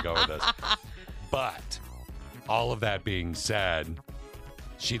know where to go with this. But all of that being said,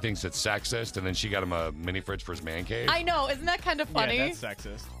 she thinks it's sexist, and then she got him a mini fridge for his man cave. I know. Isn't that kind of funny? Yeah, that's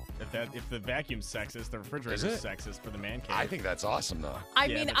sexist. If the vacuum's sexist, the refrigerator's Is it? sexist for the man cave. I think that's awesome, though. I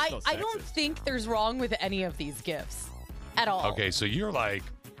Yeah, mean, but it's I still don't sexist. think there's wrong with any of these gifts at all. Okay, so you're like,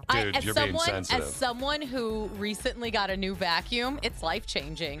 dude, as you're being someone, sensitive. As someone who recently got a new vacuum, it's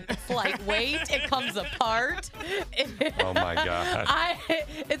life-changing. It's lightweight. It comes apart. Oh, my God.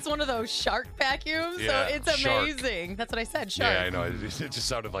 It's one of those shark vacuums, Yeah, so it's shark. amazing. That's what I said, shark. Yeah, I know. It just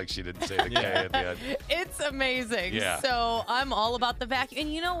sounded like she didn't say the K at the end. It's amazing. Yeah. So I'm all about the vacuum.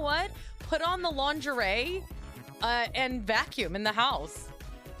 And you know what? Put on the lingerie and vacuum in the house.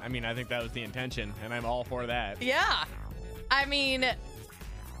 I mean, I think that was the intention, and I'm all for that. Yeah. I mean,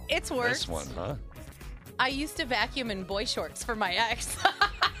 it's worked. This one, huh? I used to vacuum in boy shorts for my ex.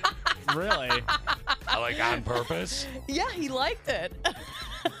 Really? Like on purpose? Yeah, he liked it.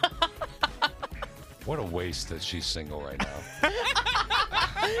 What a waste that she's single right now.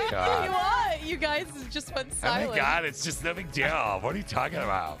 God. What? You guys just went Oh silent. my God, it's just no big deal. What are you talking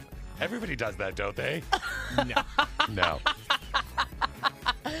about? Everybody does that, don't they? No. No.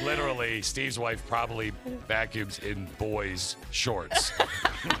 Literally. Literally, Steve's wife probably vacuums in boys' shorts.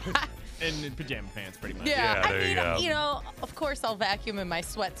 In pajama pants, pretty much. Yeah, there you go. You know, of course I'll vacuum in my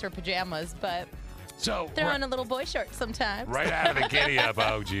sweats or pajamas, but So throw on a little boy short sometimes. right out of the giddy up,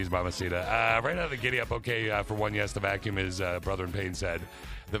 oh geez, Mamacita. Right out of the giddy up, okay, for one, yes, the vacuum is, Brother in Pain said,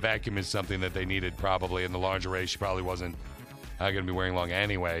 the vacuum is something that they needed probably in the lingerie. She probably wasn't going to be wearing long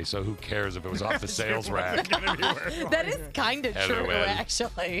anyway, so who cares if it was off the sales rack? That is kind of true, Anyway.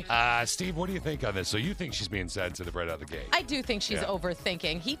 actually. Steve, what do you think on this? So you think she's being sensitive right out of the gate? I do think she's Yeah.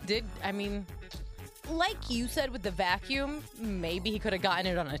 overthinking. He did, I mean, like you said with the vacuum, maybe he could have gotten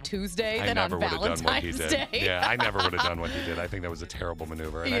it on a Tuesday I than on never would have done what he Valentine's did. Day. Yeah, I never would have done what he did. I think that was a terrible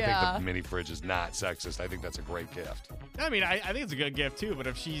maneuver, and I Yeah. think the mini fridge is not sexist. I think that's a great gift. I mean, I think it's a good gift too, but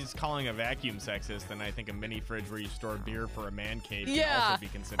if she's calling a vacuum sexist, then I think a mini fridge where you store beer for a man cave can Yeah, also be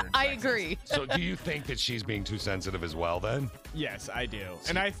considered I sexist. agree. So do you think that she's being too sensitive as well then? Yes, I do.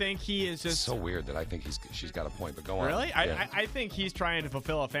 And I think he is It's just... so weird that I think she's got a point, but go on. Really? Yeah, I think he's trying to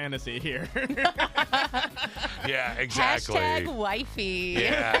fulfill a fantasy here. yeah exactly. Hashtag wifey.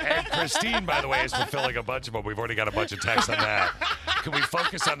 Yeah, and Christine, by the way, is fulfilling a bunch of them. We've already got a bunch of texts on that. Can we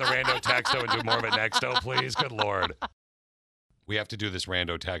focus on the rando texto and do more of it nexto, please? Good Lord. We have to do this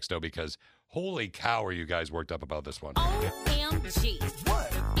rando texto because holy cow, are you guys worked up about this one? OMG.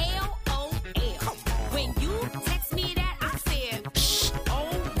 What? LOL. When you text me that, I said,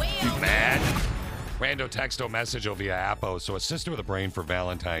 oh, well. Mad? Rando texto message via Appo. So a sister with a brain for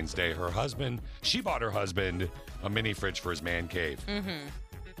Valentine's Day. She bought her husband a mini fridge for his man cave. Mm-hmm.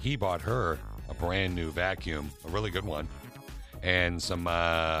 He bought her a brand new vacuum, a really good one, and some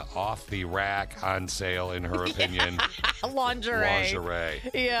off the rack on sale, in her opinion, Lingerie.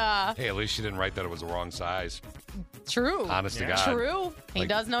 Yeah. Hey, at least she didn't write that it was the wrong size. True. Honest to God. True. He Like,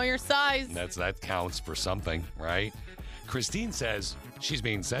 does know your size. That counts for something, right? Christine says she's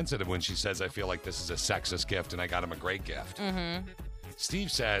being sensitive when she says, I feel like this is a sexist gift and I got him a great gift. Mm-hmm.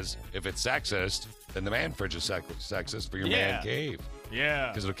 Steve says if it's sexist, then the man fridge is sexist for your man cave. Yeah.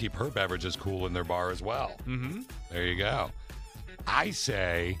 Because it'll keep her beverages cool in their bar as well. Mm-hmm. There you go. I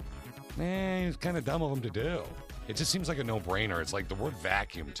say, it's kind of dumb of him to do. It just seems like a no-brainer. It's like the word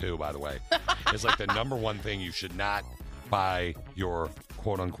vacuum, too, by the way. It's like the number one thing you should not buy your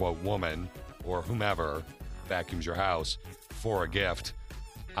quote-unquote woman or whomever vacuums your house for a gift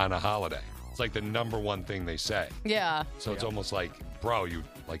on a holiday. It's like the number one thing they say. Yeah. So it's almost like, bro,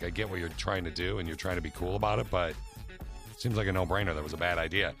 I get what you're trying to do and you're trying to be cool about it, but it seems like a no-brainer. That was a bad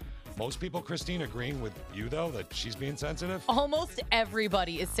idea. Most people, Christine, agreeing with you, though, that she's being sensitive? Almost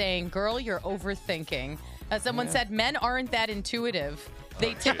everybody is saying, girl, you're overthinking. As someone said, men aren't that intuitive.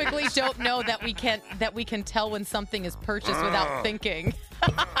 They typically don't know that we can tell when something is purchased without thinking.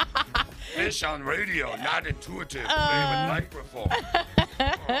 Fish on radio, not intuitive. Play with microphone.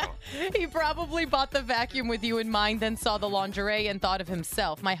 He probably bought the vacuum with you in mind, then saw the lingerie and thought of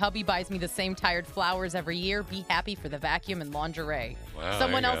himself. My hubby buys me the same tired flowers every year. Be happy for the vacuum and lingerie. Wow,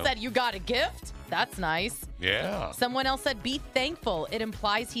 Someone there you else go. said, you got a gift? That's nice. Yeah. Someone else said, be thankful. It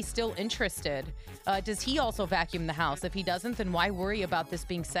implies he's still interested. Does he also vacuum the house? If he doesn't, then why worry about this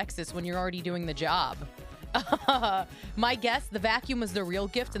being sexist when you're already doing the job? My guess, the vacuum was the real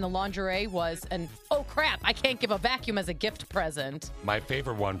gift and the lingerie was an, oh crap, I can't give a vacuum as a gift present. My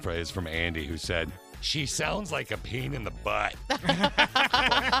favorite one is from Andy, who said, she sounds like a pain in the butt.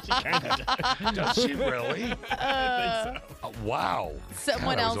 Does she really? Wow.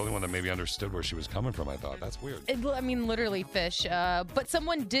 Someone God, I was else- the only one that maybe understood where she was coming from, I thought. That's weird. I mean, literally fish. But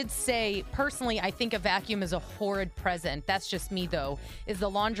someone did say, personally, I think a vacuum is a horrid present. That's just me, though. Is the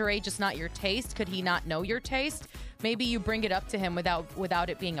lingerie just not your taste? Could he not know your taste? Maybe you bring it up to him without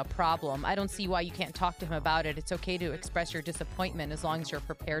it being a problem. I don't see why you can't talk to him about it. It's okay to express your disappointment as long as you're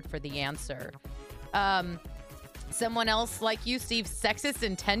prepared for the answer. Someone else like you, Steve, sexist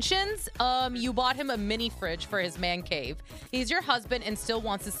intentions. You bought him a mini fridge for his man cave. He's your husband and still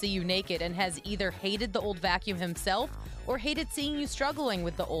wants to see you naked and has either hated the old vacuum himself or hated seeing you struggling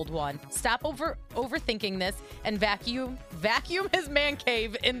with the old one. Stop overthinking this and vacuum his man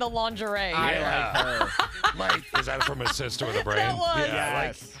cave in the lingerie. Like, is that from a sister with a brain? That was. Yeah,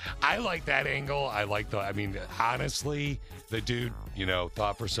 Yes. I like that angle. I mean, honestly, the dude,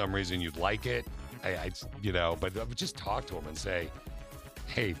 thought for some reason you'd like it. But I would just talk to him and say,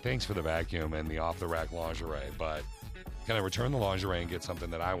 hey, thanks for the vacuum and the off-the-rack lingerie, but can I return the lingerie and get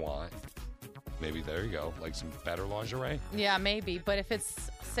something that I want? Maybe there you go, like some better lingerie. Yeah, maybe. But if it's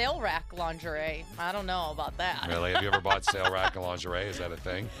sale rack lingerie, I don't know about that. Really? Have you ever bought sale rack lingerie? Is that a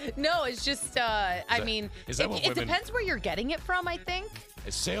thing? No, it's just, is that what it women- depends where you're getting it from, I think.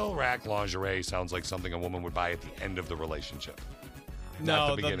 A sale rack lingerie sounds like something a woman would buy at the end of the relationship. No, Not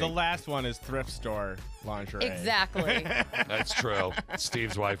the the beginning. last one is thrift store lingerie. Exactly. That's true.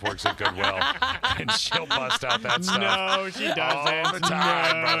 Steve's wife works at Goodwill, and she'll bust out that stuff. No, she doesn't. All the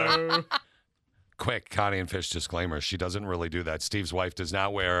time, No. brother. Quick, Connie and Fish disclaimer. She doesn't really do that. Steve's wife does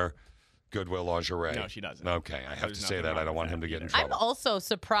not wear Goodwill lingerie. No, she doesn't. Okay, I have There's to say nothing that. wrong I don't with want that him to get in either. I'm trouble. also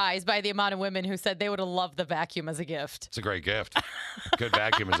surprised by the amount of women who said they would have loved the vacuum as a gift. It's a great gift. Good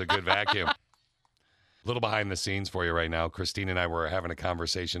vacuum is a good vacuum. A little behind the scenes for you right now. Christine and I were having a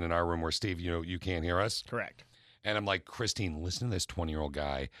conversation in our room where, Steve, you can't hear us. Correct. And I'm like, Christine, listen to this 20-year-old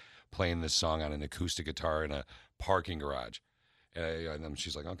guy playing this song on an acoustic guitar in a parking garage. And then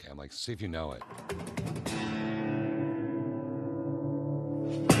she's like, okay. I'm like, see if you know it.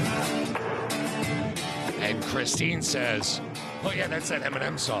 And Christine says, oh, yeah, that's that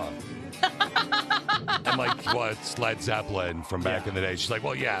Eminem song. I'm like, well, it's Led Zeppelin from back in the day. She's like,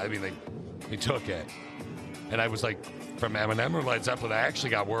 well, yeah, I mean, they took it. And I was like, from Eminem or Led Zeppelin? I actually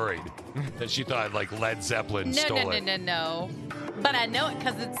got worried that she thought, like, Led Zeppelin stole it. No. But I know it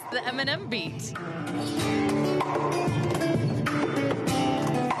because it's the Eminem beat.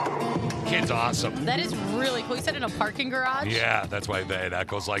 Kid's awesome. That is really cool. You said in a parking garage? Yeah, that's why it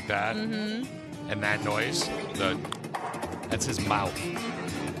echoes like that. Mm-hmm. And that noise, that's his mouth.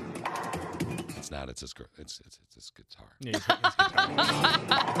 It's not. It's his guitar. Yeah, his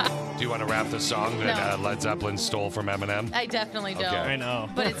guitar. Do you want to rap the song that Led Zeppelin stole from Eminem? I definitely don't. Okay. I know.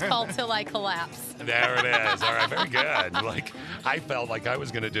 But it's called Till I Collapse. There it is. All right, very good. Like I felt like I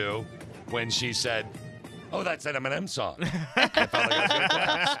was going to do when she said, oh, that's that Eminem song. I felt like I was going to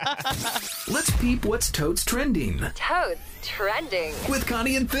collapse. Let's peep what's totes trending Toads trending. with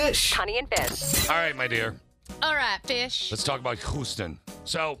Connie and Fish. Connie and Fish. All right, my dear. All right, Fish. Let's talk about Houston.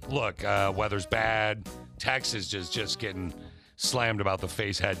 So, look, weather's bad. Texas is just getting slammed about the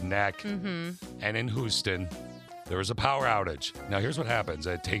face, head, neck. Mm-hmm. And in Houston, there was a power outage. Now, here's what happens.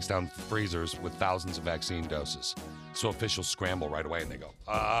 It takes down freezers with thousands of vaccine doses. So officials scramble right away, and they go,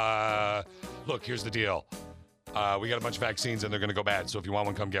 look, here's the deal. We got a bunch of vaccines, and they're going to go bad. So if you want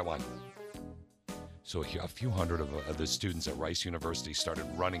one, come get one. So a few hundred of the students at Rice University started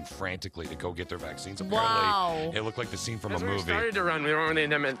running frantically to go get their vaccines. Apparently, it looked like the scene from As a we movie. started to run, we weren't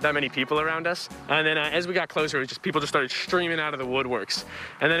really that many people around us. And then as we got closer, it was just people just started streaming out of the woodworks.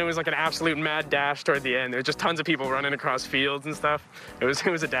 And then it was like an absolute mad dash toward the end. There was just tons of people running across fields and stuff. It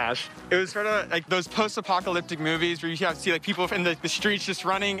was a dash. It was sort of like those post-apocalyptic movies where you have to see like people in the streets just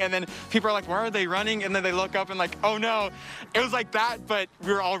running, and then people are like, why are they running? And then they look up and like, oh no. It was like that, but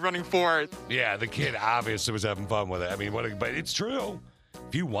we were all running forward. Yeah, the kid obviously was having fun with it. I mean, but it's true.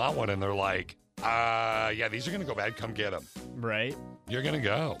 If you want one and they're like, yeah, these are going to go bad, come get them. Right. You're going to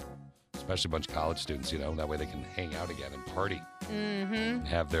go. Especially a bunch of college students, that way they can hang out again and party. Mm-hmm. And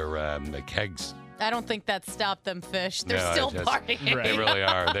have their kegs. I don't think that stopped them, Fish. They're No, still partying. They really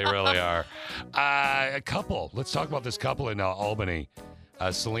are. They really are. A couple. Let's talk about this couple in Albany.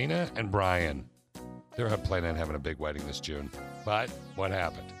 Selena and Brian. They were planning on having a big wedding this June. But what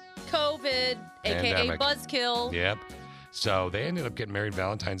happened? COVID, a.k.a. Pandemic. buzzkill. Yep. So they ended up getting married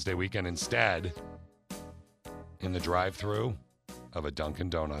Valentine's Day weekend instead in the drive-thru of a Dunkin'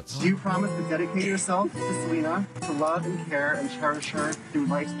 Donuts. Do you promise to dedicate yourself to Selena, to love and care and cherish her through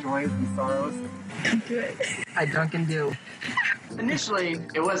life's joys and sorrows? Good. I Dunkin' do. Initially,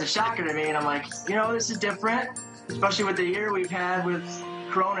 it was a shocker to me, and I'm like, this is different, especially with the year we've had with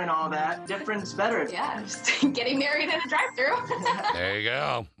Corona and all that. Different's better. Yeah, just getting married at a drive-thru. There you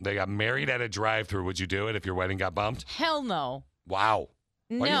go. They got married at a drive-thru. Would you do it if your wedding got bumped? Hell no. Wow.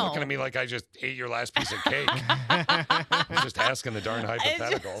 Why are you No. looking at me like I just ate your last piece of cake? I was just asking the darn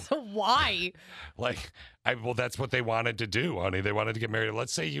hypothetical. Why? Well, that's what they wanted to do, honey. They wanted to get married.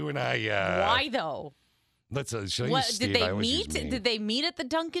 Let's say you and I. Why though? Let's shall I What use did Steve? I they always use meet? me. Did they meet at the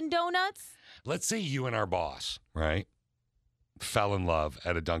Dunkin' Donuts? Let's say you and our boss, right, fell in love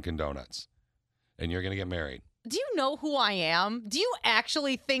at a Dunkin' Donuts, and you're going to get married. Do you know who I am? Do you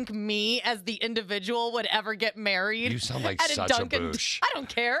actually think me as the individual would ever get married? You sound like at such a Dunkin'? boosh. I don't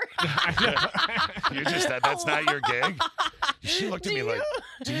care. You're just that's not your gig. She looked at me like,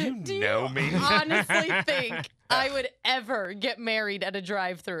 do you know me? Honestly think I would ever get married at a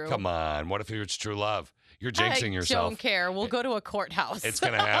drive-thru? Come on. What if it's true love? You're jinxing I yourself. don't care. We'll go to a courthouse. It's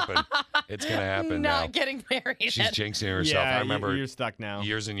going to happen. It's going to happen now. Not getting married. She's jinxing herself. Yeah, I remember you're stuck now.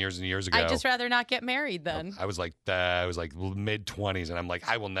 Years and years and years ago. I'd just rather not get married then. I was like mid-20s, and I'm like,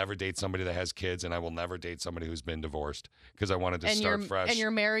 I will never date somebody that has kids, and I will never date somebody who's been divorced because I wanted to start fresh. And you're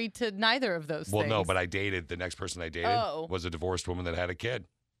married to neither of those Well, things. no, but I dated, the next person I dated Oh. was a divorced woman that had a kid.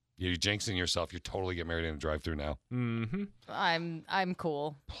 You're jinxing yourself. You totally get married in a drive-thru now. Mm-hmm. I'm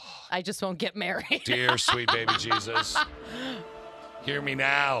cool. I just won't get married. Dear sweet baby Jesus. Hear me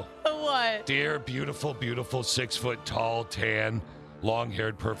now. What? Dear, beautiful, beautiful, 6 foot tall, tan,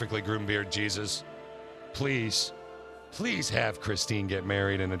 long-haired, perfectly groomed beard Jesus, please have Christine get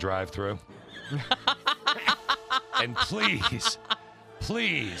married in a drive-thru. And please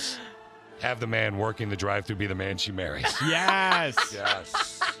have the man working the drive-thru be the man she marries. Yes.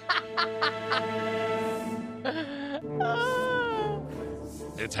 Yes.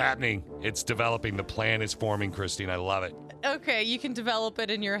 It's happening. It's developing. The plan is forming, Christine. I love it. Okay, you can develop it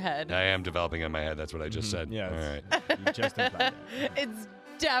in your head. I am developing it in my head. That's what I just said. Yeah. All right. You just implied that. It's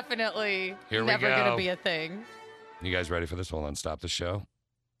definitely Here we never going go. to be a thing. You guys ready for this? Hold on. Stop the show.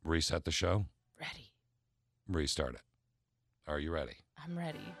 Reset the show. Ready. Restart it. Are you ready? I'm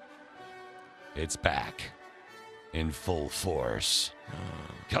ready. It's back in full force.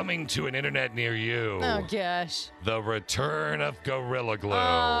 Coming to an internet near you. Oh, gosh. The return of Gorilla Glue.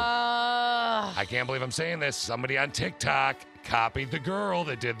 I can't believe I'm saying this. Somebody on TikTok copied the girl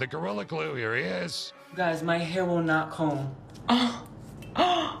that did the Gorilla Glue. Here he is. Guys, my hair will not comb.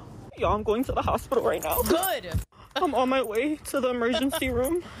 Yo, I'm going to the hospital right now. Good. I'm on my way to the emergency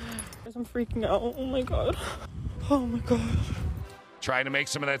room. I'm freaking out. Oh my god. Oh my god. Trying to make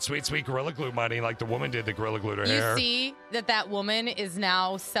some of that sweet, sweet Gorilla Glue money like the woman did that Gorilla Glued her hair. You see that woman is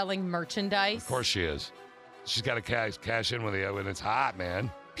now selling merchandise? Of course she is. She's got to cash in with you when it's hot, man.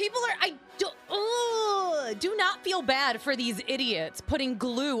 People are, do not feel bad for these idiots putting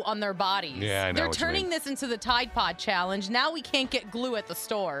glue on their bodies. Yeah, I know They're what you turning mean. this into the Tide Pod challenge. Now we can't get glue at the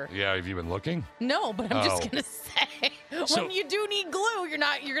store. Yeah, have you been looking? No, but I'm just Oh. gonna say, So- when you do need glue, you're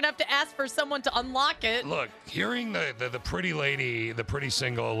gonna have to ask for someone to unlock it. Look, hearing the pretty lady, the pretty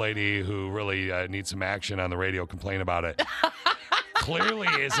single lady who really needs some action on the radio complain about it, clearly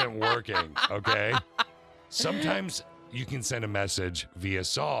isn't working, okay? Sometimes you can send a message via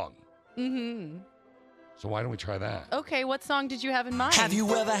song. Mm-hmm. So why don't we try that? Okay, what song did you have in mind? Have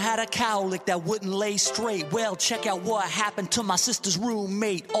you ever had a cowlick that wouldn't lay straight? Well, check out what happened to my sister's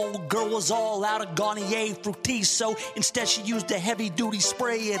roommate. Old girl was all out of Garnier Fructis, so instead she used a heavy-duty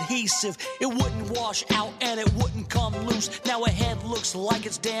spray adhesive. It wouldn't wash out and it wouldn't come loose. Now her head looks like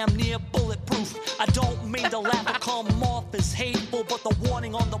it's damn near bulletproof. I don't mean to laugh or come off as hateful, but the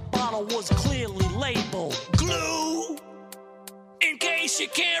warning on the bottle was clearly labeled glue. In case you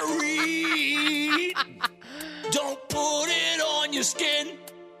can't read, don't put it on your skin.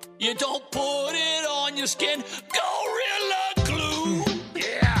 You don't put it on your skin. Gorilla Glue.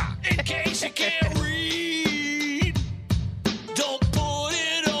 Yeah. In case you can't read, don't put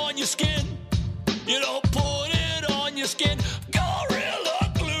it on your skin. You don't put it on your skin.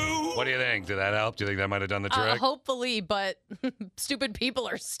 Gorilla Glue. What do you think? Did that help? Do you think that might have done the trick? Hopefully, but stupid people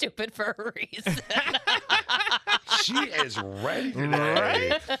are stupid for a reason. She is ready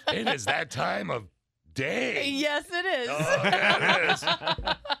today. It is that time of day. Yes, it is. Oh, yeah, it is.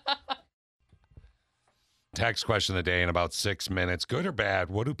 Text question of the day in about 6 minutes. Good or bad,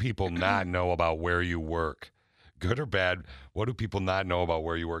 what do people not know about where you work? Good or bad, what do people not know about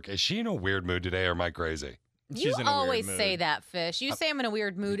where you work? Is she in a weird mood today or am I crazy? You always say that, Fish. You say I'm in a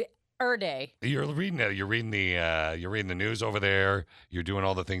weird mood day. You're reading the news over there. You're doing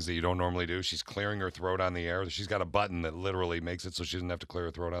all the things that you don't normally do. She's clearing her throat on the air. She's got a button that literally makes it so she doesn't have to clear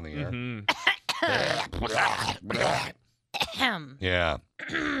her throat on the air. Yeah.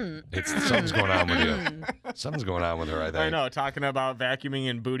 Something's going on with you. Something's going on with her, I think. I know, talking about vacuuming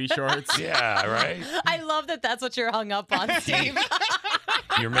in booty shorts. Yeah, right? I love that that's what you're hung up on, Steve.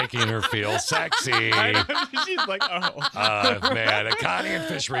 You're making her feel sexy. I know, she's like, oh. Man, a Connie and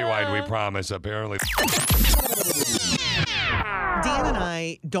Fish rewind, we promise, apparently. Dan and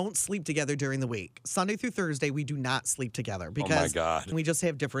I don't sleep together during the week. Sunday through Thursday, we do not sleep together because God. we just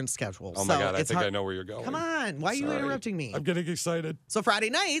have different schedules. Oh, my So God, I it's think hard- I know where you're going. Come on. Why are you Sorry. interrupting me? I'm getting excited. So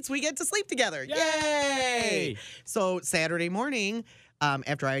Friday nights, we get to sleep together. Yay! So Saturday morning,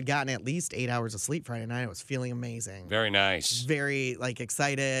 after I had gotten at least 8 hours of sleep Friday night, I was feeling amazing. Very nice. Very,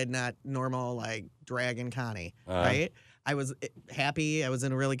 excited, not normal, dragging Connie, right? I was happy. I was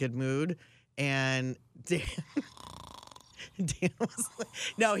in a really good mood. And Dan was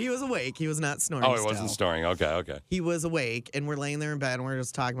no, he was awake. He was not snoring. Oh, he wasn't snoring. Okay. He was awake, and we're laying there in bed, and we're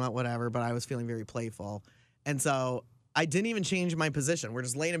just talking about whatever, but I was feeling very playful. And so I didn't even change my position. We're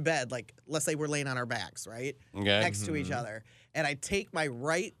just laying in bed, let's say we're laying on our backs, right? Okay. Next to each other. And I take my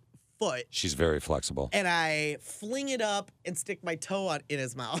right foot, She's very flexible. and I fling it up and stick my toe in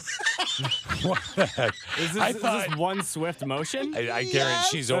his mouth. What the heck? Is this one swift motion? I guarantee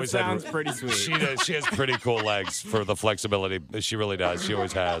she's always that had. sounds pretty sweet. She does. She has pretty cool legs for the flexibility. She really does. She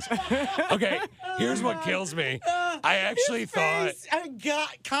always has. Okay, here's what kills me. I actually thought. I got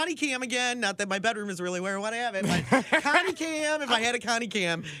Connie Cam again. Not that my bedroom is really where I want to have it, but Connie Cam. If I had a Connie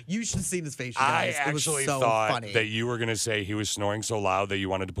Cam, you should have seen his face. You guys. I It was actually so thought funny. that you were going to say he was snoring so loud that you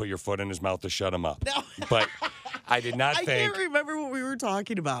wanted to put your foot in his mouth to shut him up. No. But I did not I think. can't remember what we were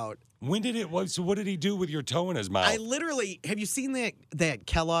talking about. When did it? So what did he do with your toe in his mouth? I literally have you seen that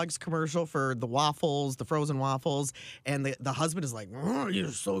Kellogg's commercial for the waffles, the frozen waffles, and the husband is like, "Oh, you're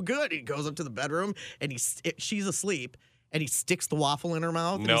so good." He goes up to the bedroom and she's asleep and he sticks the waffle in her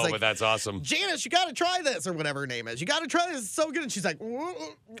mouth. And No, he's like, but that's awesome. Janice, you got to try this or whatever her name is. You got to try this. It's so good. And she's like,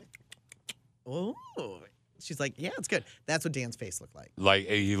 oh. She's like, yeah, it's good. That's what Dan's face looked like. Like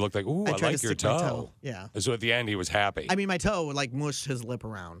he looked like, ooh, I tried like to your stick my toe. toe. Yeah. So at the end, he was happy. I mean, my toe like mushed his lip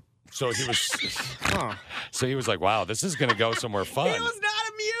around. So he was. So he was like, wow, this is going to go somewhere fun. He was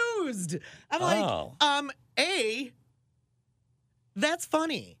not amused. I'm Oh. like, A, that's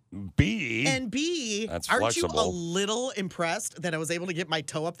funny. B. And B, That's aren't you a flexible. little impressed that I was able to get my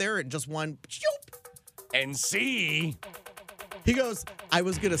toe up there and just one? And C. He goes, I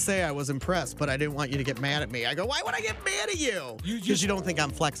was going to say I was impressed, but I didn't want you to get mad at me. I go, why would I get mad at you? Because you don't think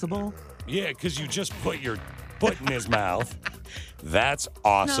I'm flexible? Yeah, because you just put your foot in his mouth. That's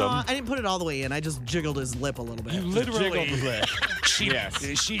awesome. No, I didn't put it all the way in. I just jiggled his lip a little bit. You literally. Yes.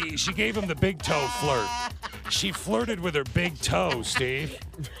 She gave him the big toe flirt. She flirted with her big toe, Steve.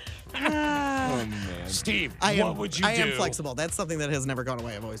 Oh, man. Steve, I am, what would you I do? am flexible. That's something that has never gone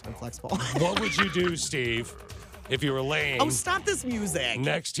away. I've always been flexible. What would you do, Steve, if you were laying Oh, stop this music.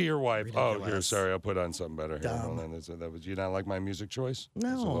 next to your wife? Oh, here, Ridiculous. sorry, I'll put on something better. Here, Dumb. hold on. That was you not like my music choice?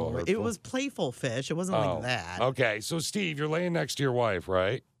 That's a little No, it hurtful. was playful fish. It wasn't Oh, like that. okay. So, Steve, you're laying next to your wife,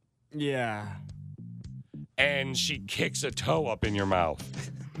 right? Yeah. And she kicks a toe up in your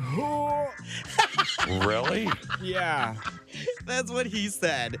mouth. Really? Yeah. That's what he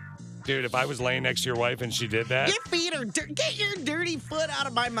said. Dude, if I was laying next to your wife and she did that, Get your dirty foot out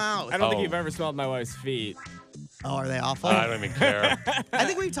of my mouth. I don't think you've ever smelled my wife's feet. Oh, are they awful? I don't even care. I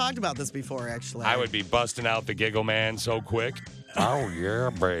think we've talked about this before, actually. I would be busting out the Giggle Man so quick. Oh,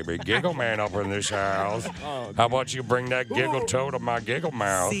 yeah, baby. Giggle Man up in this house. Oh, How about you bring that giggle toe to my giggle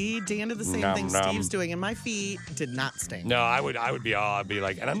mouth? See, Dan did the same Nom, thing nom. Steve's doing, and my feet did not stink. No, I'd be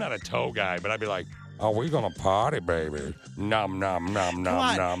like, and I'm not a toe guy, but I'd be like, oh, we gonna party, baby. Nom, nom, nom, Come nom,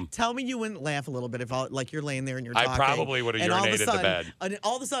 on, nom. tell me you wouldn't laugh a little bit if like you're laying there and you're I talking. probably would've and all of a urinated the sudden- bed. And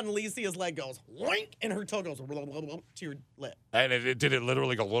all of a sudden, Alicia's leg goes wink, and her toe goes to your lip. And it did it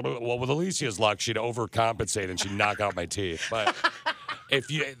literally go, well, with Alicia's luck, she'd overcompensate and she'd knock out my teeth. But if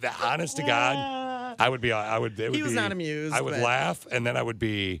you, the honest to God, I would be, He was not amused, I would but- laugh, and then I would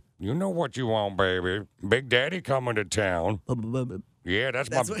be, you know what you want, baby. Big Daddy coming to town. Yeah, that's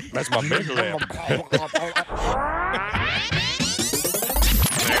my big lip.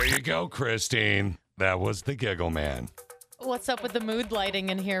 There you go, Christine. That was the Giggle Man. What's up with the mood lighting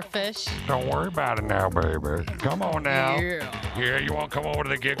in here, Fish? Don't worry about it now, baby. Come on now. Yeah. Yeah, you want to come over to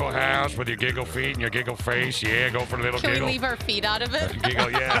the Giggle house with your giggle feet and your giggle face? Yeah, go for a little Can giggle. we leave our feet out of it?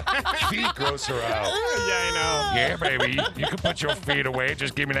 Giggle, yeah. Feet gross her out. Yeah, I know. Yeah, baby. You can put your feet away.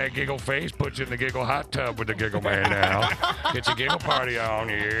 Just give me that giggle face. Put you in the giggle hot tub with the Giggle Man now. Get your giggle party on.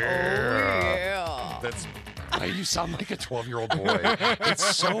 Yeah. Yeah. That's. You sound like a 12-year-old boy.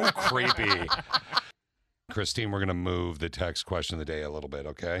 It's so creepy. Christine, we're going to move the text question of the day a little bit,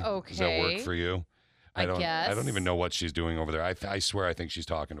 okay? Does that work Okay. for you? I don't guess. even know what she's doing over there. I swear I think she's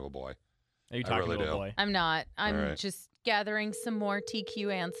talking to a boy. Are you I talking really to a do. boy? I'm not. I'm All right. just gathering some more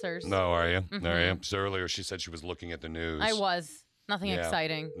TQ answers. No, are you? Mhm. Are you? So earlier she said she was looking at the news. I was. Nothing Yeah.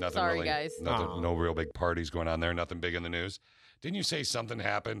 exciting. Nothing Sorry, really, guys. Nothing, no real big parties going on there. Nothing big in the news. Didn't you say something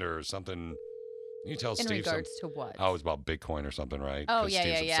happened or something? Can you tell In Steve regards to what? Oh, it was about Bitcoin or something, right? Oh, 'Cause yeah,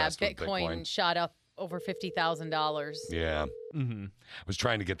 Steve's yeah. obsessed with Bitcoin shot up over $50,000. Yeah. Mm-hmm. I was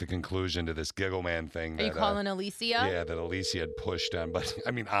trying to get the conclusion to this Giggle Man thing. Are you that, calling Alicia? Yeah, that Alicia had pushed on. But, I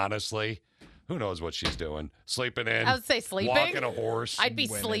mean, honestly, who knows what she's doing? Sleeping in? I would say sleeping. Walking a horse? I'd be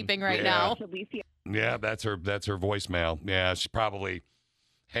sleeping right Yeah. now. Yeah, that's her voicemail. Yeah, she's probably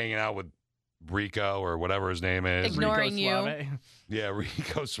hanging out with Rico or whatever his name is. Ignoring you. Yeah,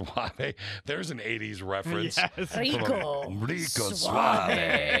 Rico Suave. There's an 80s reference. Yes. Rico Rico Suave.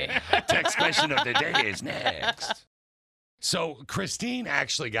 Suave. Text question of the day is next. So Christine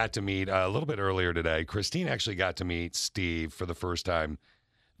actually got to meet, a little bit earlier today, Christine actually got to meet Steve for the first time,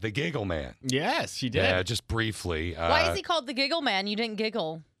 the Giggle Man. Yes, she did. Yeah, just briefly. Why is he called the Giggle Man? You didn't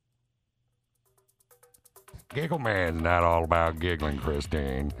giggle. Giggle Man's not all about giggling,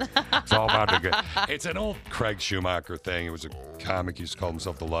 Christine. It's all about the It's an old Craig Schumacher thing. It was a comic. He used to call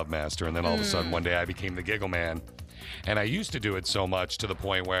himself the Love Master. And then all of a sudden, one day, I became the Giggle Man. And I used to do it so much to the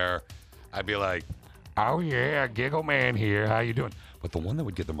point where I'd be like, oh yeah, Giggle Man here. How you doing? But the one that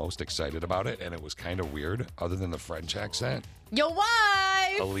would get the most excited about it, and it was kind of weird, other than the French accent, Your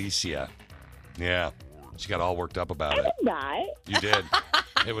wife. Alicia. Yeah, she got all worked up about it. Not. You did.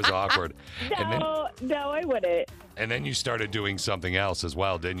 It was awkward. No, I wouldn't. And then you started doing something else as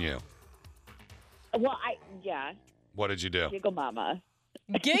well, didn't you? Well, yeah. What did you do? Giggle Mama.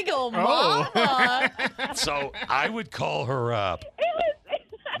 Giggle Mama. So I would call her up.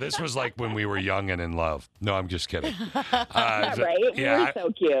 This was like when we were young and in love. No, I'm just kidding. Right? Yeah, You were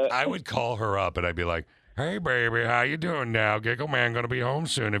so cute. I would call her up and I'd be like, hey, baby, how you doing now? Giggle Man going to be home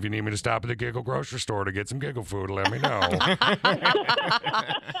soon. If you need me to stop at the Giggle grocery store to get some Giggle food, let me know.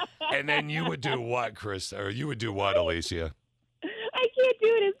 And then you would do what, Chris? Or you would do what, Alicia? I can't do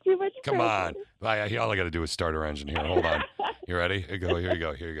it. It's too much Come pressure. on. All I got to do is start her engine here. Hold on. You ready? Here you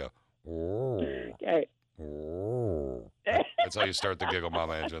go. Here you go. Okay. That's how you start the Giggle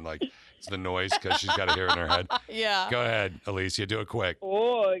Mama engine. Like, it's the noise because she's got to hear it in her head. Yeah. Go ahead, Alicia. Do it quick.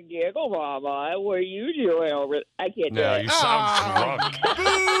 Oh, Giggle Mama, what are you doing over? I can't do No, it. you sound drunk.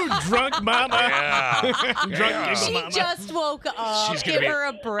 Boo, drunk mama. Yeah. Drunk Giggle She Mama. just woke up. She's gonna Give be- her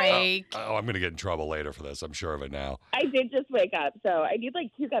a break. Oh, I'm going to get in trouble later for this. I'm sure of it now. I did just wake up, so I need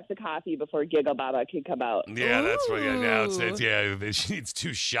like 2 cups of coffee before Giggle Mama can come out. Yeah, that's what. Yeah, now she needs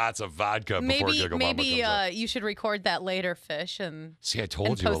 2 shots of vodka before Giggle Mama comes up. You should record that later, Fish, and See, I told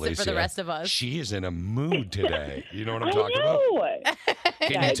and you, post Alicia. it for the rest of us. She is in a mood today. You know what I'm I talking know. about?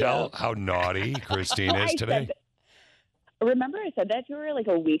 Can you tell how naughty Christine is today? Remember I said that to her like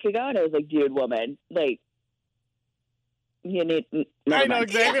a week ago, and I was like, dude, woman, like, you need... I know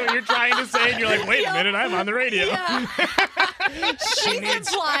exactly what you're trying to say. And you're like, wait a minute, I'm on the radio. Yeah. She's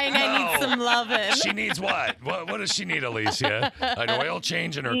implying I need some loving. She needs what? What does she need, Alicia? An oil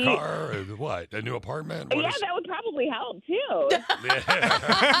change in her car? Or what? A new apartment? What Yeah, is- that would probably help, too.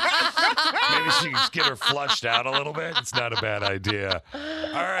 Maybe she can get her flushed out a little bit. It's not a bad idea. All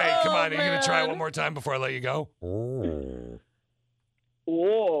right, come on. Are you going to try it one more time before I let you go?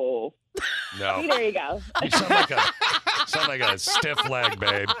 Whoa. No. There you go. You sound like a stiff leg,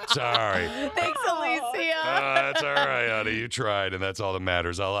 babe. Sorry. Thanks, Alicia. That's all right, honey. You tried, and that's all that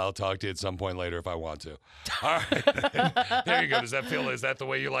matters. I'll talk to you at some point later if I want to. All right. There you go. Is that the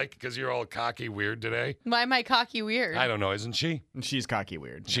way you like it? Because you're all cocky weird today? Why am I cocky weird? I don't know. Isn't she? She's cocky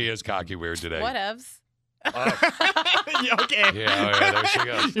weird. She is cocky weird today. Whatevs. Okay. Yeah, there she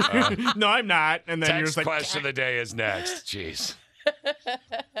goes. No, I'm not. And then you're Text just like, question of the day is next. Jeez.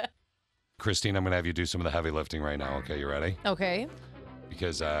 Christine, I'm going to have you do some of the heavy lifting right now. Okay, you ready? Okay.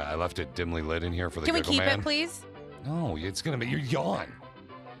 Because I left it dimly lit in here for the Can we Giggle keep Man. it, please? No, it's going to be, you yawn.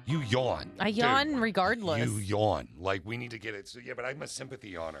 You yawn. I yawn regardless. You yawn. Like, we need to get it. So, yeah, but I'm a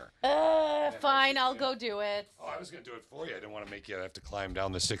sympathy yawner. Fine, I'll go do it. Oh, I was going to do it for you. I didn't want to make you have to climb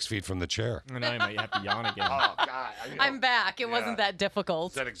down the 6 feet from the chair. And now you might have to yawn again. Oh, God. I'm back. It wasn't that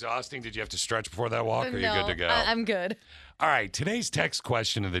difficult. Is that exhausting? Did you have to stretch before that walk, or are you No, good to go? I'm good. All right, today's text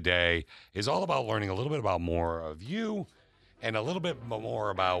question of the day is all about learning a little bit about more of you and a little bit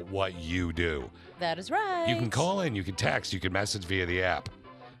more about what you do. That is right. You can call in, you can text, you can message via the app.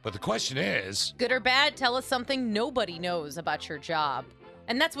 But the question is, Good or bad, tell us something nobody knows about your job.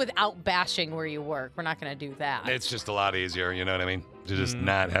 And that's without bashing where you work. We're not going to do that. it's just a lot easier, you know what I mean? To just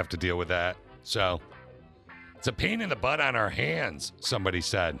not have to deal with that. So, it's a pain in the butt on our hands, somebody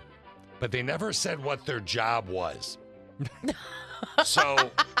said. But they never said what their job was.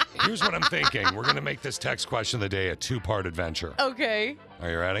 So, here's what I'm thinking. We're going to make this text question of the day a 2-part adventure. Okay. Are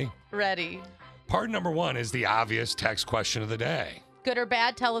you ready? Ready. Part number 1 is the obvious text question of the day. Good or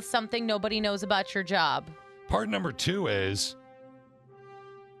bad, tell us something nobody knows about your job. Part number 2 is,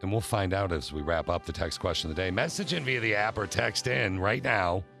 and we'll find out as we wrap up the text question of the day, message in via the app or text in right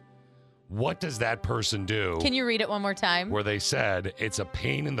now, what does that person do? Can you read it one more time? Where they said, it's a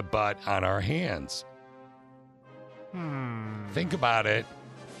pain in the butt on our hands. Think about it.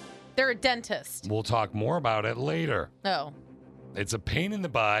 They're a dentist. We'll talk more about it later. Oh. It's a pain in the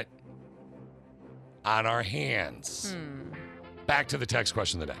butt on our hands. Back to the text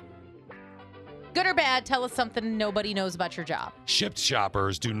question of the day. Good or bad, tell us something nobody knows about your job. Shipped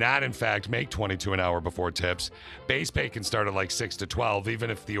shoppers do not, in fact, make $22 an hour before tips. Base pay can start at like 6 to 12, even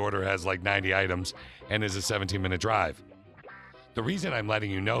if the order has like 90 items and is a 17-minute drive. The reason I'm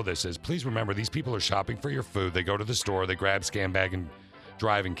letting you know this is, please remember, these people are shopping for your food. They go to the store, they grab, scan bag, and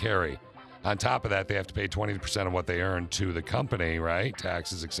drive and carry. On top of that, they have to pay 20% of what they earn to the company, right?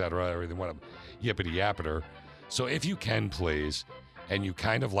 Taxes, etc., everything, what a yippity-yappeter. So if you can, please, and you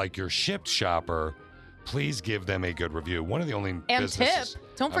kind of like your shipped shopper, please give them a good review. One of the only And businesses,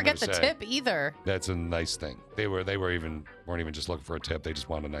 tip. Don't I'm forget gonna the say, tip either. That's a nice thing. They weren't even just looking for a tip. They just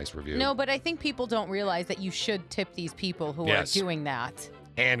want a nice review. No, but I think people don't realize that you should tip these people who Yes. are doing that.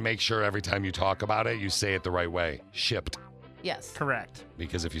 And make sure every time you talk about it, you say it the right way. Shipped. Yes. Correct.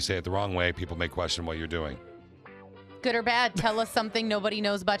 Because if you say it the wrong way, people may question what you're doing. Good or bad, tell us something nobody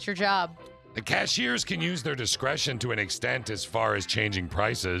knows about your job. The cashiers can use their discretion to an extent as far as changing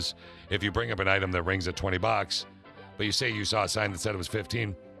prices. If you bring up an item that rings at $20, but you say you saw a sign that said it was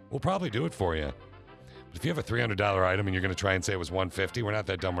 $15, we'll probably do it for you. But if you have a $300 item and you're going to try and say it was $150, we're not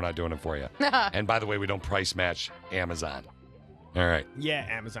that dumb. We're not doing it for you. And by the way, we don't price match Amazon. All right. Yeah,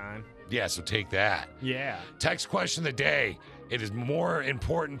 Amazon. Yeah, so take that. Yeah. Text question of the day. It is more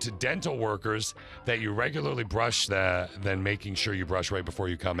important to dental workers that you regularly brush than making sure you brush right before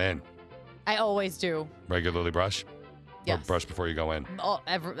you come in. I always do. Regularly brush? Yes. Or brush before you go in? All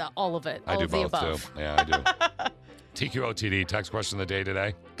of it. I All do of the both above. too. Yeah, I do. TQOTD, text question of the day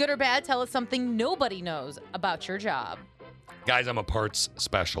today. Good or bad, tell us something nobody knows about your job. Guys, I'm a parts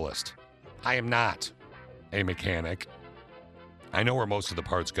specialist. I am not a mechanic. I know where most of the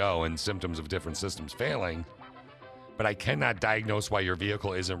parts go and symptoms of different systems failing, but I cannot diagnose why your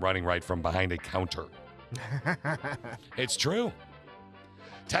vehicle isn't running right from behind a counter. It's true.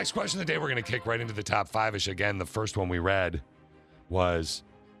 Text question of the day, we're going to kick right into the top 5-ish. Again, the first one we read was,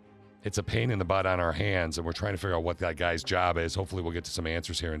 it's a pain in the butt on our hands, and we're trying to figure out what that guy's job is. Hopefully we'll get to some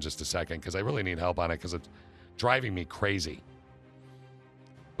answers here in just a second, because I really need help on it, because it's driving me crazy.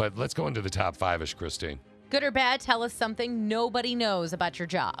 But let's go into the top 5-ish, Christine. Good or bad, tell us something nobody knows about your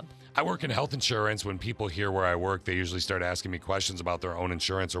job. I work in health insurance. When people hear where I work, they usually start asking me questions about their own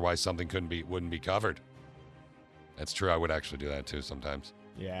insurance or why something wouldn't be covered. That's true. I would actually do that too sometimes.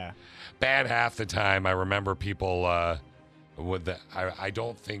 Yeah. Bad half the time. I remember people I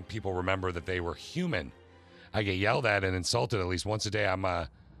don't think people remember that they were human. I get yelled at and insulted at least once a day. I'm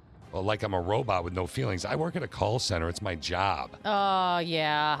like I'm a robot with no feelings. I work at a call center. It's my job. Oh,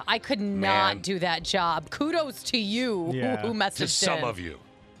 yeah. I could not do that job. Kudos to you who messaged To some in. of you.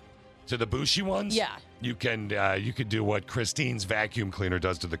 To the bushy ones? Yeah. You could do what Christine's vacuum cleaner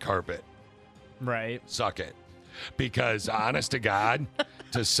does to the carpet. Right. Suck it. Because honest to God,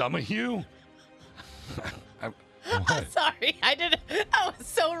 to some of you, I'm sorry. That was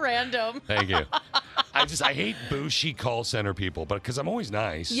so random. Thank you. I hate bushy call center people, but because I'm always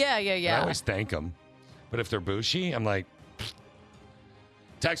nice. Yeah. And I always thank them. But if they're bushy, I'm like,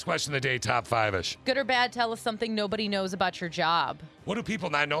 text question of the day, top 5-ish. Good or bad, tell us something nobody knows about your job. What do people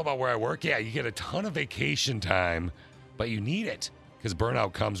not know about where I work? Yeah, you get a ton of vacation time, but you need it because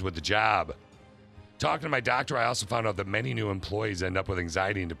burnout comes with the job. Talking to my doctor, I also found out that many new employees end up with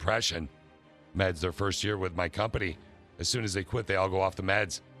anxiety and depression. Meds their first year with my company. As soon as they quit, they all go off the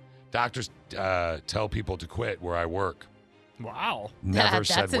meds. Doctors tell people to quit where I work. Wow. Never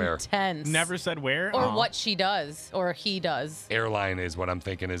said that's where. Intense. Never said where? Or what she does, or he does. Airline is what I'm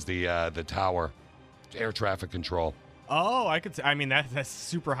thinking is the tower. Air traffic control. Oh, that's a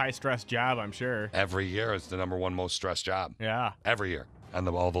super high stress job, I'm sure. Every year, it's the number one most stressed job. Yeah. Every year on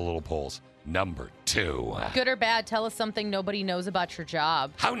all the little polls. Number 2. Good or bad, tell us something nobody knows about your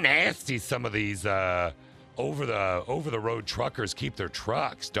job. How nasty some of these over the road truckers keep their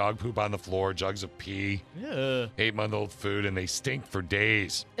trucks. Dog poop on the floor, jugs of pee, 8-month-old food, and they stink for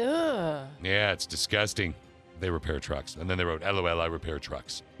days. Ugh. Yeah, it's disgusting. They repair trucks. And then they wrote, LOL, I repair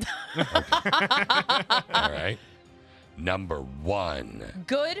trucks. All right. Number 1.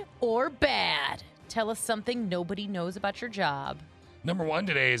 Good or bad, tell us something nobody knows about your job. Number 1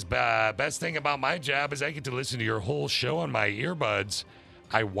 today is best thing about my job is I get to listen to your whole show on my earbuds.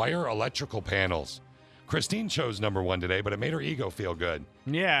 I wire electrical panels. Christine chose number 1 today, but it made her ego feel good.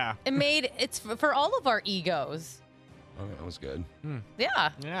 Yeah. It's for all of our egos. Oh, that was good.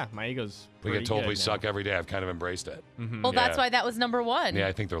 Yeah. Yeah, my ego's We pretty get told good we now. suck every day. I've kind of embraced it. Mm-hmm. Well, that's why that was number 1. Yeah,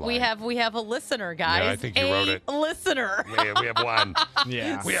 I think they're lying. We have a listener, guys. Yeah, I think you wrote it. A listener. Yeah, we have one.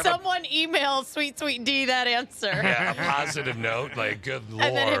 Yeah. We have Someone email Sweet D that answer. a positive note, like, good Lord.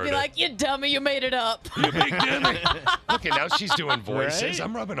 And then he'd be like, you dummy, you made it up. You big dummy. Look, and now she's doing voices. Right?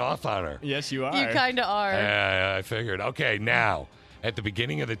 I'm rubbing off on her. Yes, you are. You kind of are. Yeah, I figured. Okay, now, at the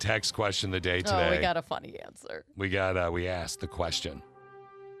beginning of the text question of the day today. Oh, we got a funny answer. We asked the question.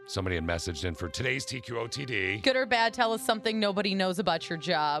 Somebody had messaged in for today's TQOTD. Good or bad, tell us something nobody knows about your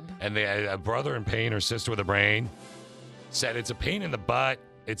job. And a brother in pain or sister with a brain said it's a pain in the butt.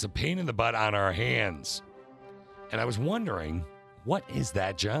 It's a pain in the butt on our hands. And I was wondering, what is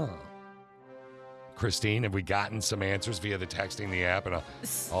that job? Christine, have we gotten some answers via the texting, the app, and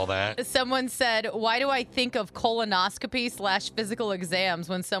all that? Someone said, why do I think of colonoscopy/physical exams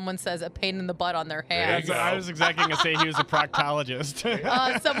when someone says a pain in the butt on their hands? I was exactly going to say he was a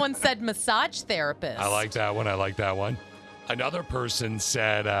proctologist. Someone said massage therapist. I like that one. Another person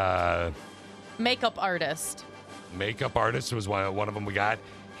said makeup artist. Makeup artist was one of them we got.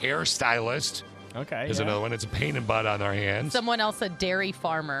 Hairstylist. Okay. Is another one. It's a pain in the butt on their hands. Someone else said dairy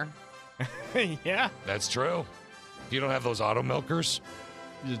farmer. Yeah. That's true. If you don't have those auto milkers,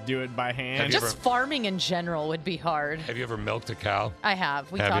 just do it by hand. Just farming in general would be hard. Have you ever milked a cow? I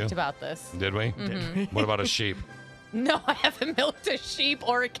have. We Have talked you? about this. Did we? Mhm. What about a sheep? No, I haven't milked a sheep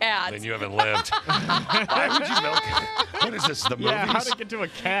or a cat. Then you haven't lived. Why would you milk? What is this? The movies? Yeah, how to get to a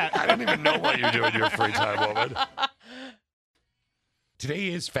cat? I don't even know what you do in your free time, woman. Today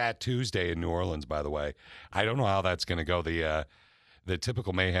is Fat Tuesday in New Orleans, by the way. I don't know how that's going to go. The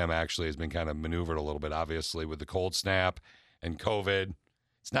typical mayhem actually has been kind of maneuvered a little bit, obviously, with the cold snap and COVID.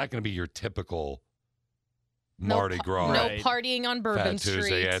 It's not going to be your typical Mardi Gras. No partying on Bourbon Fat Tuesday.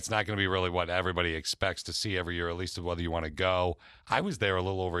 Street. Yeah, it's not going to be really what everybody expects to see every year, at least whether you want to go. I was there a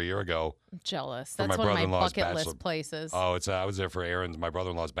little over a year ago. I'm jealous. for That's my one of my brother-in-law's bucket bachelor- list places. Oh, I was there for my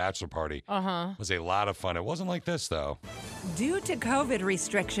brother-in-law's bachelor party. Uh-huh. It was a lot of fun. It wasn't like this, though. Due to COVID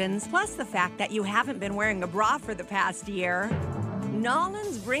restrictions, plus the fact that you haven't been wearing a bra for the past year,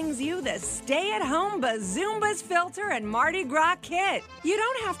 Nolan's brings you the stay-at-home Bazoombas filter and Mardi Gras kit. You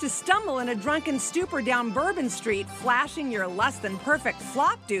don't have to stumble in a drunken stupor down Bourbon Street flashing your less-than-perfect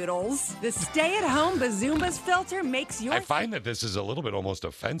flop doodles. The stay-at-home Bazoombas filter makes your... I find that this is a little bit almost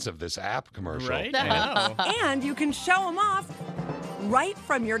offensive, this app commercial. Right? I know. And you can show them off right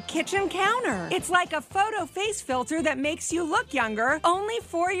from your kitchen counter. It's like a photo face filter that makes you look younger, only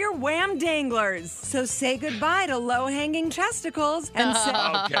for your wham danglers. So say goodbye to low-hanging chesticles and say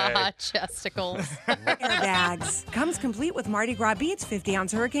Chesticles. airbags. Comes complete with Mardi Gras beads,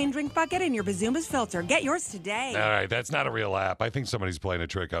 50-ounce hurricane drink bucket, and your Bazoombas filter. Get yours today. All right, that's not a real app. I think somebody's playing a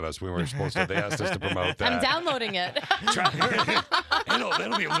trick on us. We weren't supposed to. They asked us to promote that. I'm downloading it. Let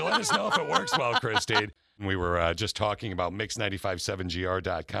us know if it works well, Christine. We were just talking about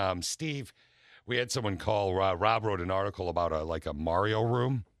Mix957GR.com. Steve, we had someone call. Rob wrote an article about a Mario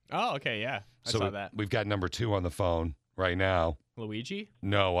room. Oh, okay, yeah. I saw that. We've got number 2 on the phone right now. Luigi?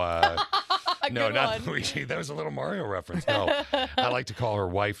 No, no, not Luigi. That was a little Mario reference. No, I like to call her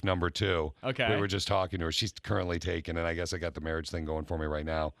wife number 2. Okay. We were just talking to her. She's currently taken, and I guess I got the marriage thing going for me right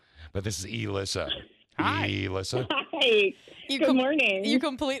now. But this is Elissa. Hi. Elissa. Hi. Good morning. You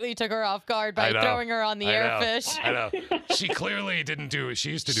completely took her off guard by I know. throwing her on the I know. airfish. I know. She clearly didn't do. She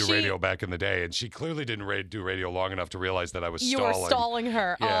used to do radio back in the day, and she clearly didn't do radio long enough to realize that I was You stalling. were stalling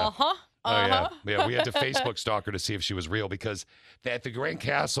her. Yeah. Uh-huh. Oh yeah, Uh-huh. yeah. We had to Facebook stalk her to see if she was real because at the Grand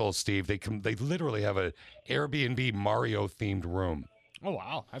Castle, Steve, they literally have a Airbnb Mario themed room. Oh,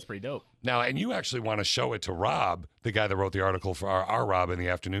 wow. That's pretty dope. Now, and you actually want to show it to Rob, the guy that wrote the article for our Rob in the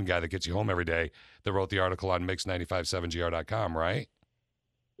afternoon guy that gets you home every day, that wrote the article on Mix957GR.com, right?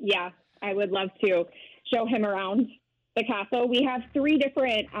 Yeah, I would love to show him around the castle. We have 3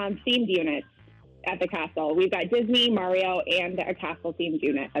 different themed units at the castle. We've got Disney, Mario, and a castle themed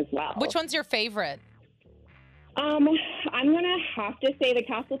unit as well. Which one's your favorite? I'm gonna have to say the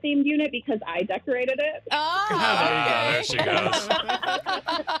castle themed unit because I decorated it. Oh, There she goes.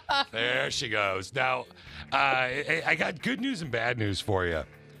 There she goes. Now, I got good news and bad news for you.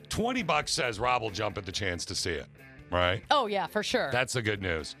 $20 says Rob will jump at the chance to see it, right? Oh, yeah, for sure. That's the good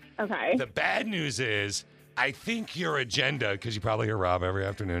news. Okay. The bad news is, I think your agenda, because you probably hear Rob every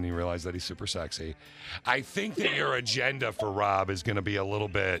afternoon, you realize that he's super sexy. I think that your agenda for Rob is going to be a little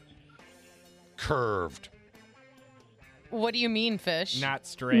bit curved. What do you mean, Fish? Not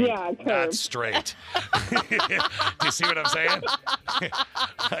straight. Yeah, Not straight. Do you see what I'm saying?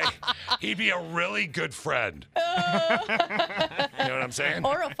 He'd be a really good friend. You know what I'm saying?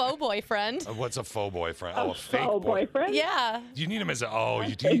 Or a faux boyfriend. What's a faux boyfriend? Oh, a fake faux boyfriend? Yeah. You need him as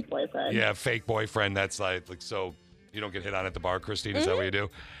you do. Fake boyfriend. Yeah, fake boyfriend. That's like so you don't get hit on at the bar, Christine. Is that what you do?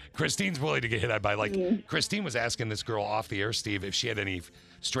 Christine's willing to get hit on by Christine was asking this girl off the air, Steve, if she had any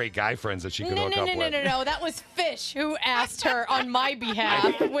straight guy friends that she could hook up with. No. That was Fish who asked her on my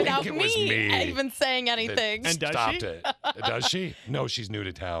behalf without it was me even saying anything. And does Stopped she? it. Does she? No, she's new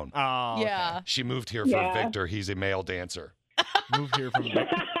to town. Oh, okay. Yeah. She moved here for Victor. He's a male dancer. Moved here from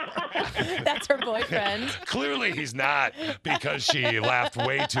That's her boyfriend. Clearly he's not because she laughed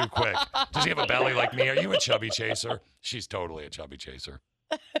way too quick. Does he have a belly like me? Are you a chubby chaser? She's totally a chubby chaser.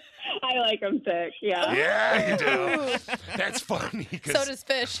 I I like them thick. Yeah. Yeah, you do. That's funny. So does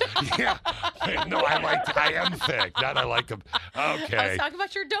Fish. Yeah. No, I am thick. Not I like them. Okay. I was talking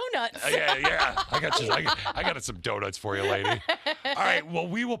about your donuts. Yeah. I got some donuts for you, lady. All right. Well,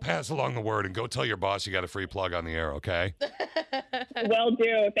 we will pass along the word and go tell your boss you got a free plug on the air. Okay. Will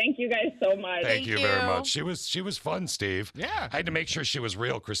do. Thank you guys so much. Thank you very much. She was fun, Steve. Yeah. I had to make sure she was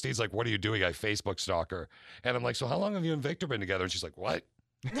real. Christine's like, "What are you doing?" I Facebook stalk her, and I'm like, "So how long have you and Victor been together?" And she's like, "What?"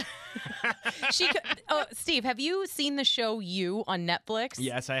 Steve, have you seen the show You on Netflix?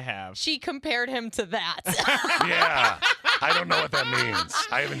 Yes, I have. She compared him to that. Yeah. I don't know what that means.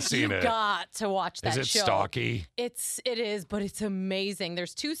 I haven't seen You it. got to watch that show. Is it stalky? It is, but it's amazing.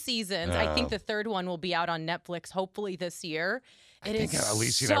 There's 2 seasons. I think the third one will be out on Netflix hopefully this year. I think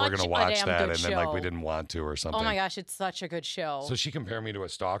Alicia and I were going to watch that, and then we didn't want to or something. Oh my gosh, it's such a good show. So she compared me to a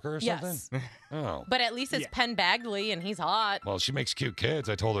stalker or something? Yes. Oh. But at least it's Penn Badgley, and he's hot. Well, she makes cute kids.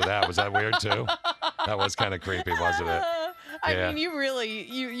 I told her that. Was that weird too? That was kind of creepy, wasn't it? I mean, you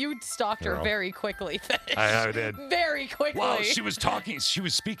really you stalked her very quickly. I did. Very quickly. Well, she was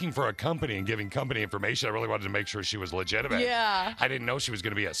speaking for a company and giving company information. I really wanted to make sure she was legitimate. Yeah. I didn't know she was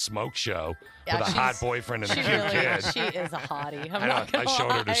going to be a smoke show Yeah, with a hot boyfriend and a cute kid. She is a hottie. I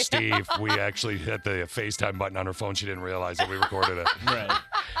showed her to Steve. We actually hit the FaceTime button on her phone. She didn't realize that we recorded it. Right.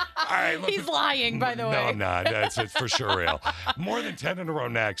 All right. Look, He's lying, by the way. No, I'm not. It's for sure real. More than 10 in a row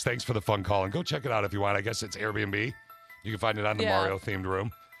next. Thanks for the fun call. And go check it out if you want. I guess it's Airbnb. You can find it on the Mario-themed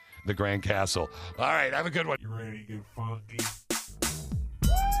room, the Grand Castle. All right. Have a good one. You ready to get funky?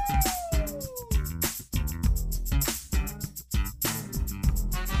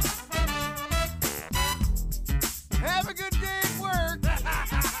 Have a good day at work.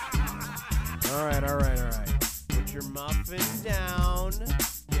 All right. Put your muffin down,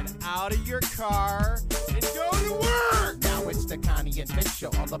 get out of your car, and go to work. Now it's the Connie and Fish show,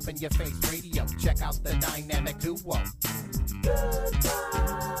 all up in your face radio. Check out the dynamic duo.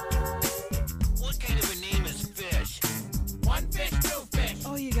 What kind of a name is Fish? One fish, 2 fish.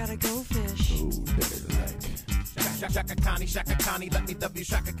 Oh, you gotta go fish. Ooh, Shaka Connie, let me love you,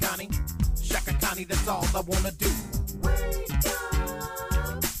 Shaka Connie. Shaka Connie, that's all I wanna do. Wake up.